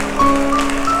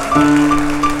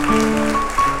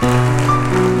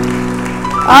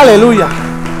 Aleluya.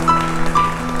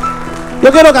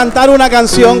 Yo quiero cantar una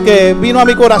canción que vino a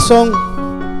mi corazón.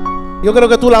 Yo quiero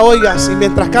que tú la oigas. Y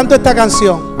mientras canto esta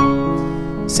canción,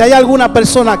 si hay alguna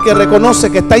persona que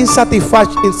reconoce que está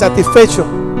insatisfecho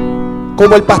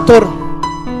como el pastor,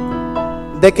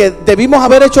 de que debimos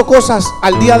haber hecho cosas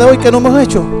al día de hoy que no hemos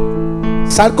hecho,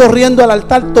 sal corriendo al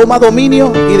altar, toma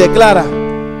dominio y declara: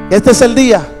 este es el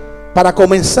día para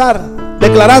comenzar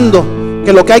declarando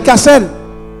que lo que hay que hacer,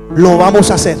 lo vamos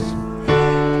a hacer.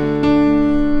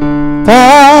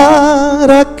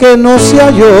 Para que no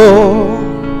sea yo,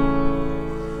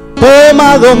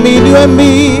 toma dominio en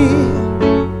mí.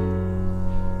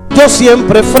 Yo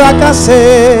siempre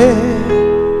fracasé,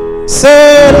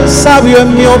 ser sabio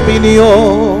en mi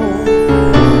opinión.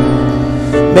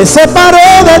 Me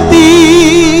separó de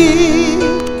ti,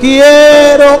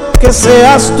 quiero que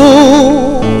seas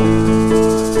tú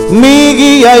mi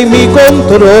guía y mi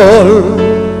control.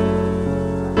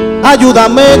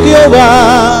 Ayúdame,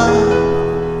 Jehová,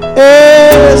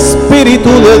 Espíritu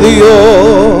de Dios.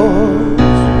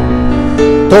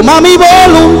 Toma mi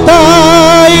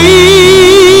voluntad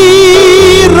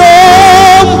y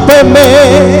rómpeme.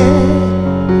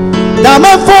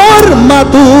 Dame forma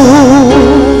tú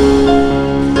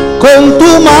con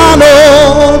tu mano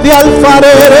de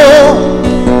alfarero.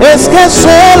 Es que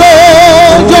solo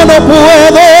yo no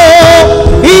puedo,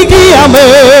 y guíame,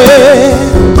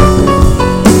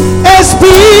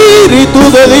 Espíritu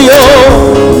de Dios.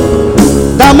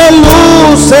 Dame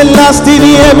luz en las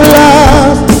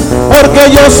tinieblas,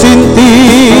 porque yo sin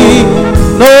ti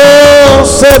no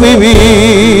sé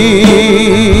vivir.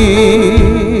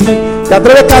 ¿Te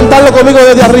atreves a cantarlo conmigo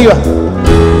desde arriba?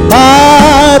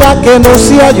 Para que no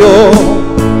sea yo,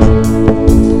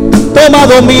 toma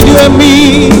dominio en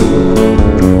mí.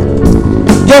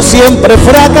 Yo siempre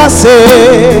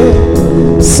fracasé,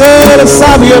 ser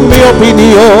sabio en mi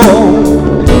opinión.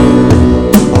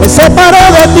 Me separó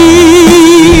de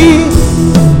ti,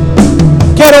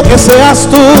 quiero que seas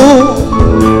tú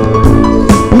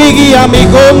mi guía, mi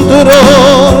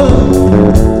control.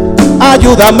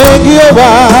 Ayúdame,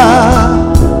 Jehová.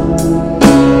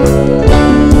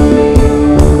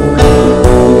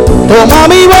 Toma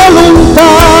mi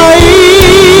voluntad y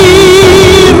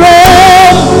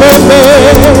rómpeme.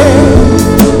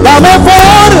 Dame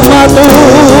forma tú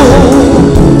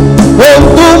con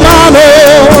tu mano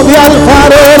de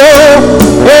alfarero.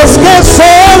 Es que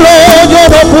solo yo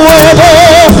no puedo,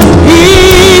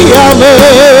 guíame,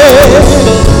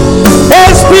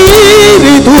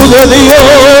 Espíritu de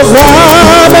Dios.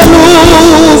 Dame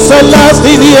luz en las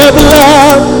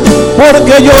tinieblas,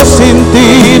 porque yo sin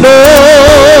ti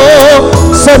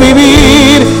no sé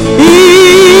vivir. Y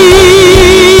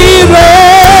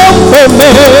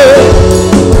rómpeme,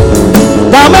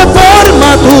 dame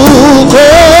forma tú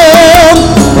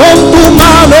con tu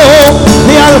mano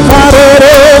de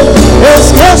alfarero. Es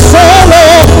que solo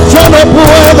yo no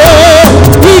puedo,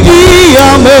 y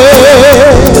guíame,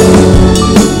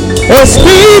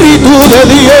 Espíritu de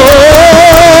Dios.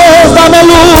 Dame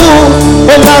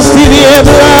luz en las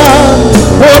tinieblas,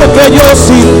 porque yo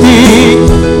sin ti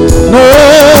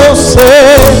no sé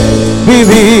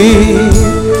vivir.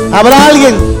 Habrá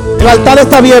alguien, el altar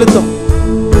está abierto,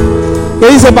 que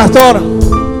dice: pastor,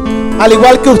 al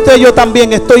igual que usted, yo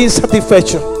también estoy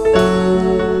insatisfecho.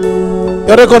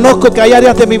 Yo reconozco que hay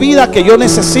áreas de mi vida que yo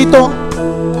necesito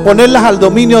ponerlas al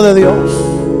dominio de Dios.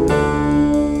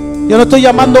 Yo no estoy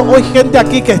llamando hoy gente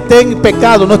aquí que esté en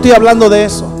pecado, no estoy hablando de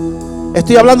eso.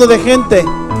 Estoy hablando de gente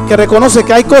que reconoce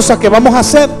que hay cosas que vamos a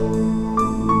hacer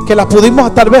que las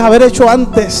pudimos tal vez haber hecho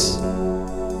antes,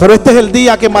 pero este es el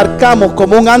día que marcamos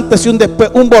como un antes y un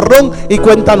después, un borrón y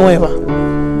cuenta nueva.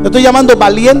 Yo estoy llamando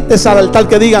valientes al altar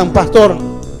que digan: pastor,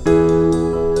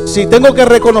 si tengo que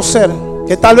reconocer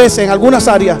que tal vez en algunas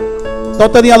áreas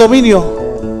no tenía dominio,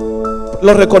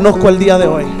 lo reconozco el día de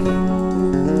hoy.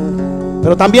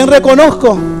 Pero también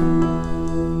reconozco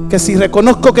que si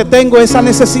reconozco que tengo esa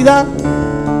necesidad,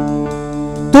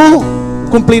 tú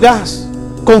cumplirás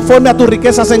conforme a tus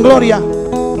riquezas en gloria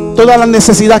todas las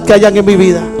necesidades que hayan en mi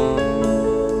vida.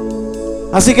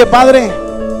 Así que, Padre,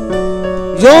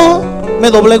 yo me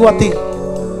doblego a ti,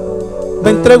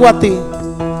 me entrego a ti.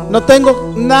 No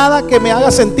tengo nada que me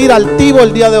haga sentir altivo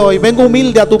el día de hoy. Vengo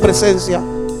humilde a tu presencia.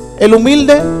 El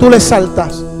humilde tú le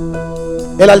exaltas,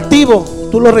 el altivo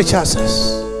tú lo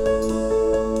rechazas.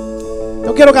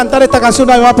 Yo quiero cantar esta canción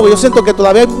una vez más porque yo siento que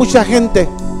todavía hay mucha gente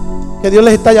que Dios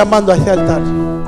les está llamando a este altar.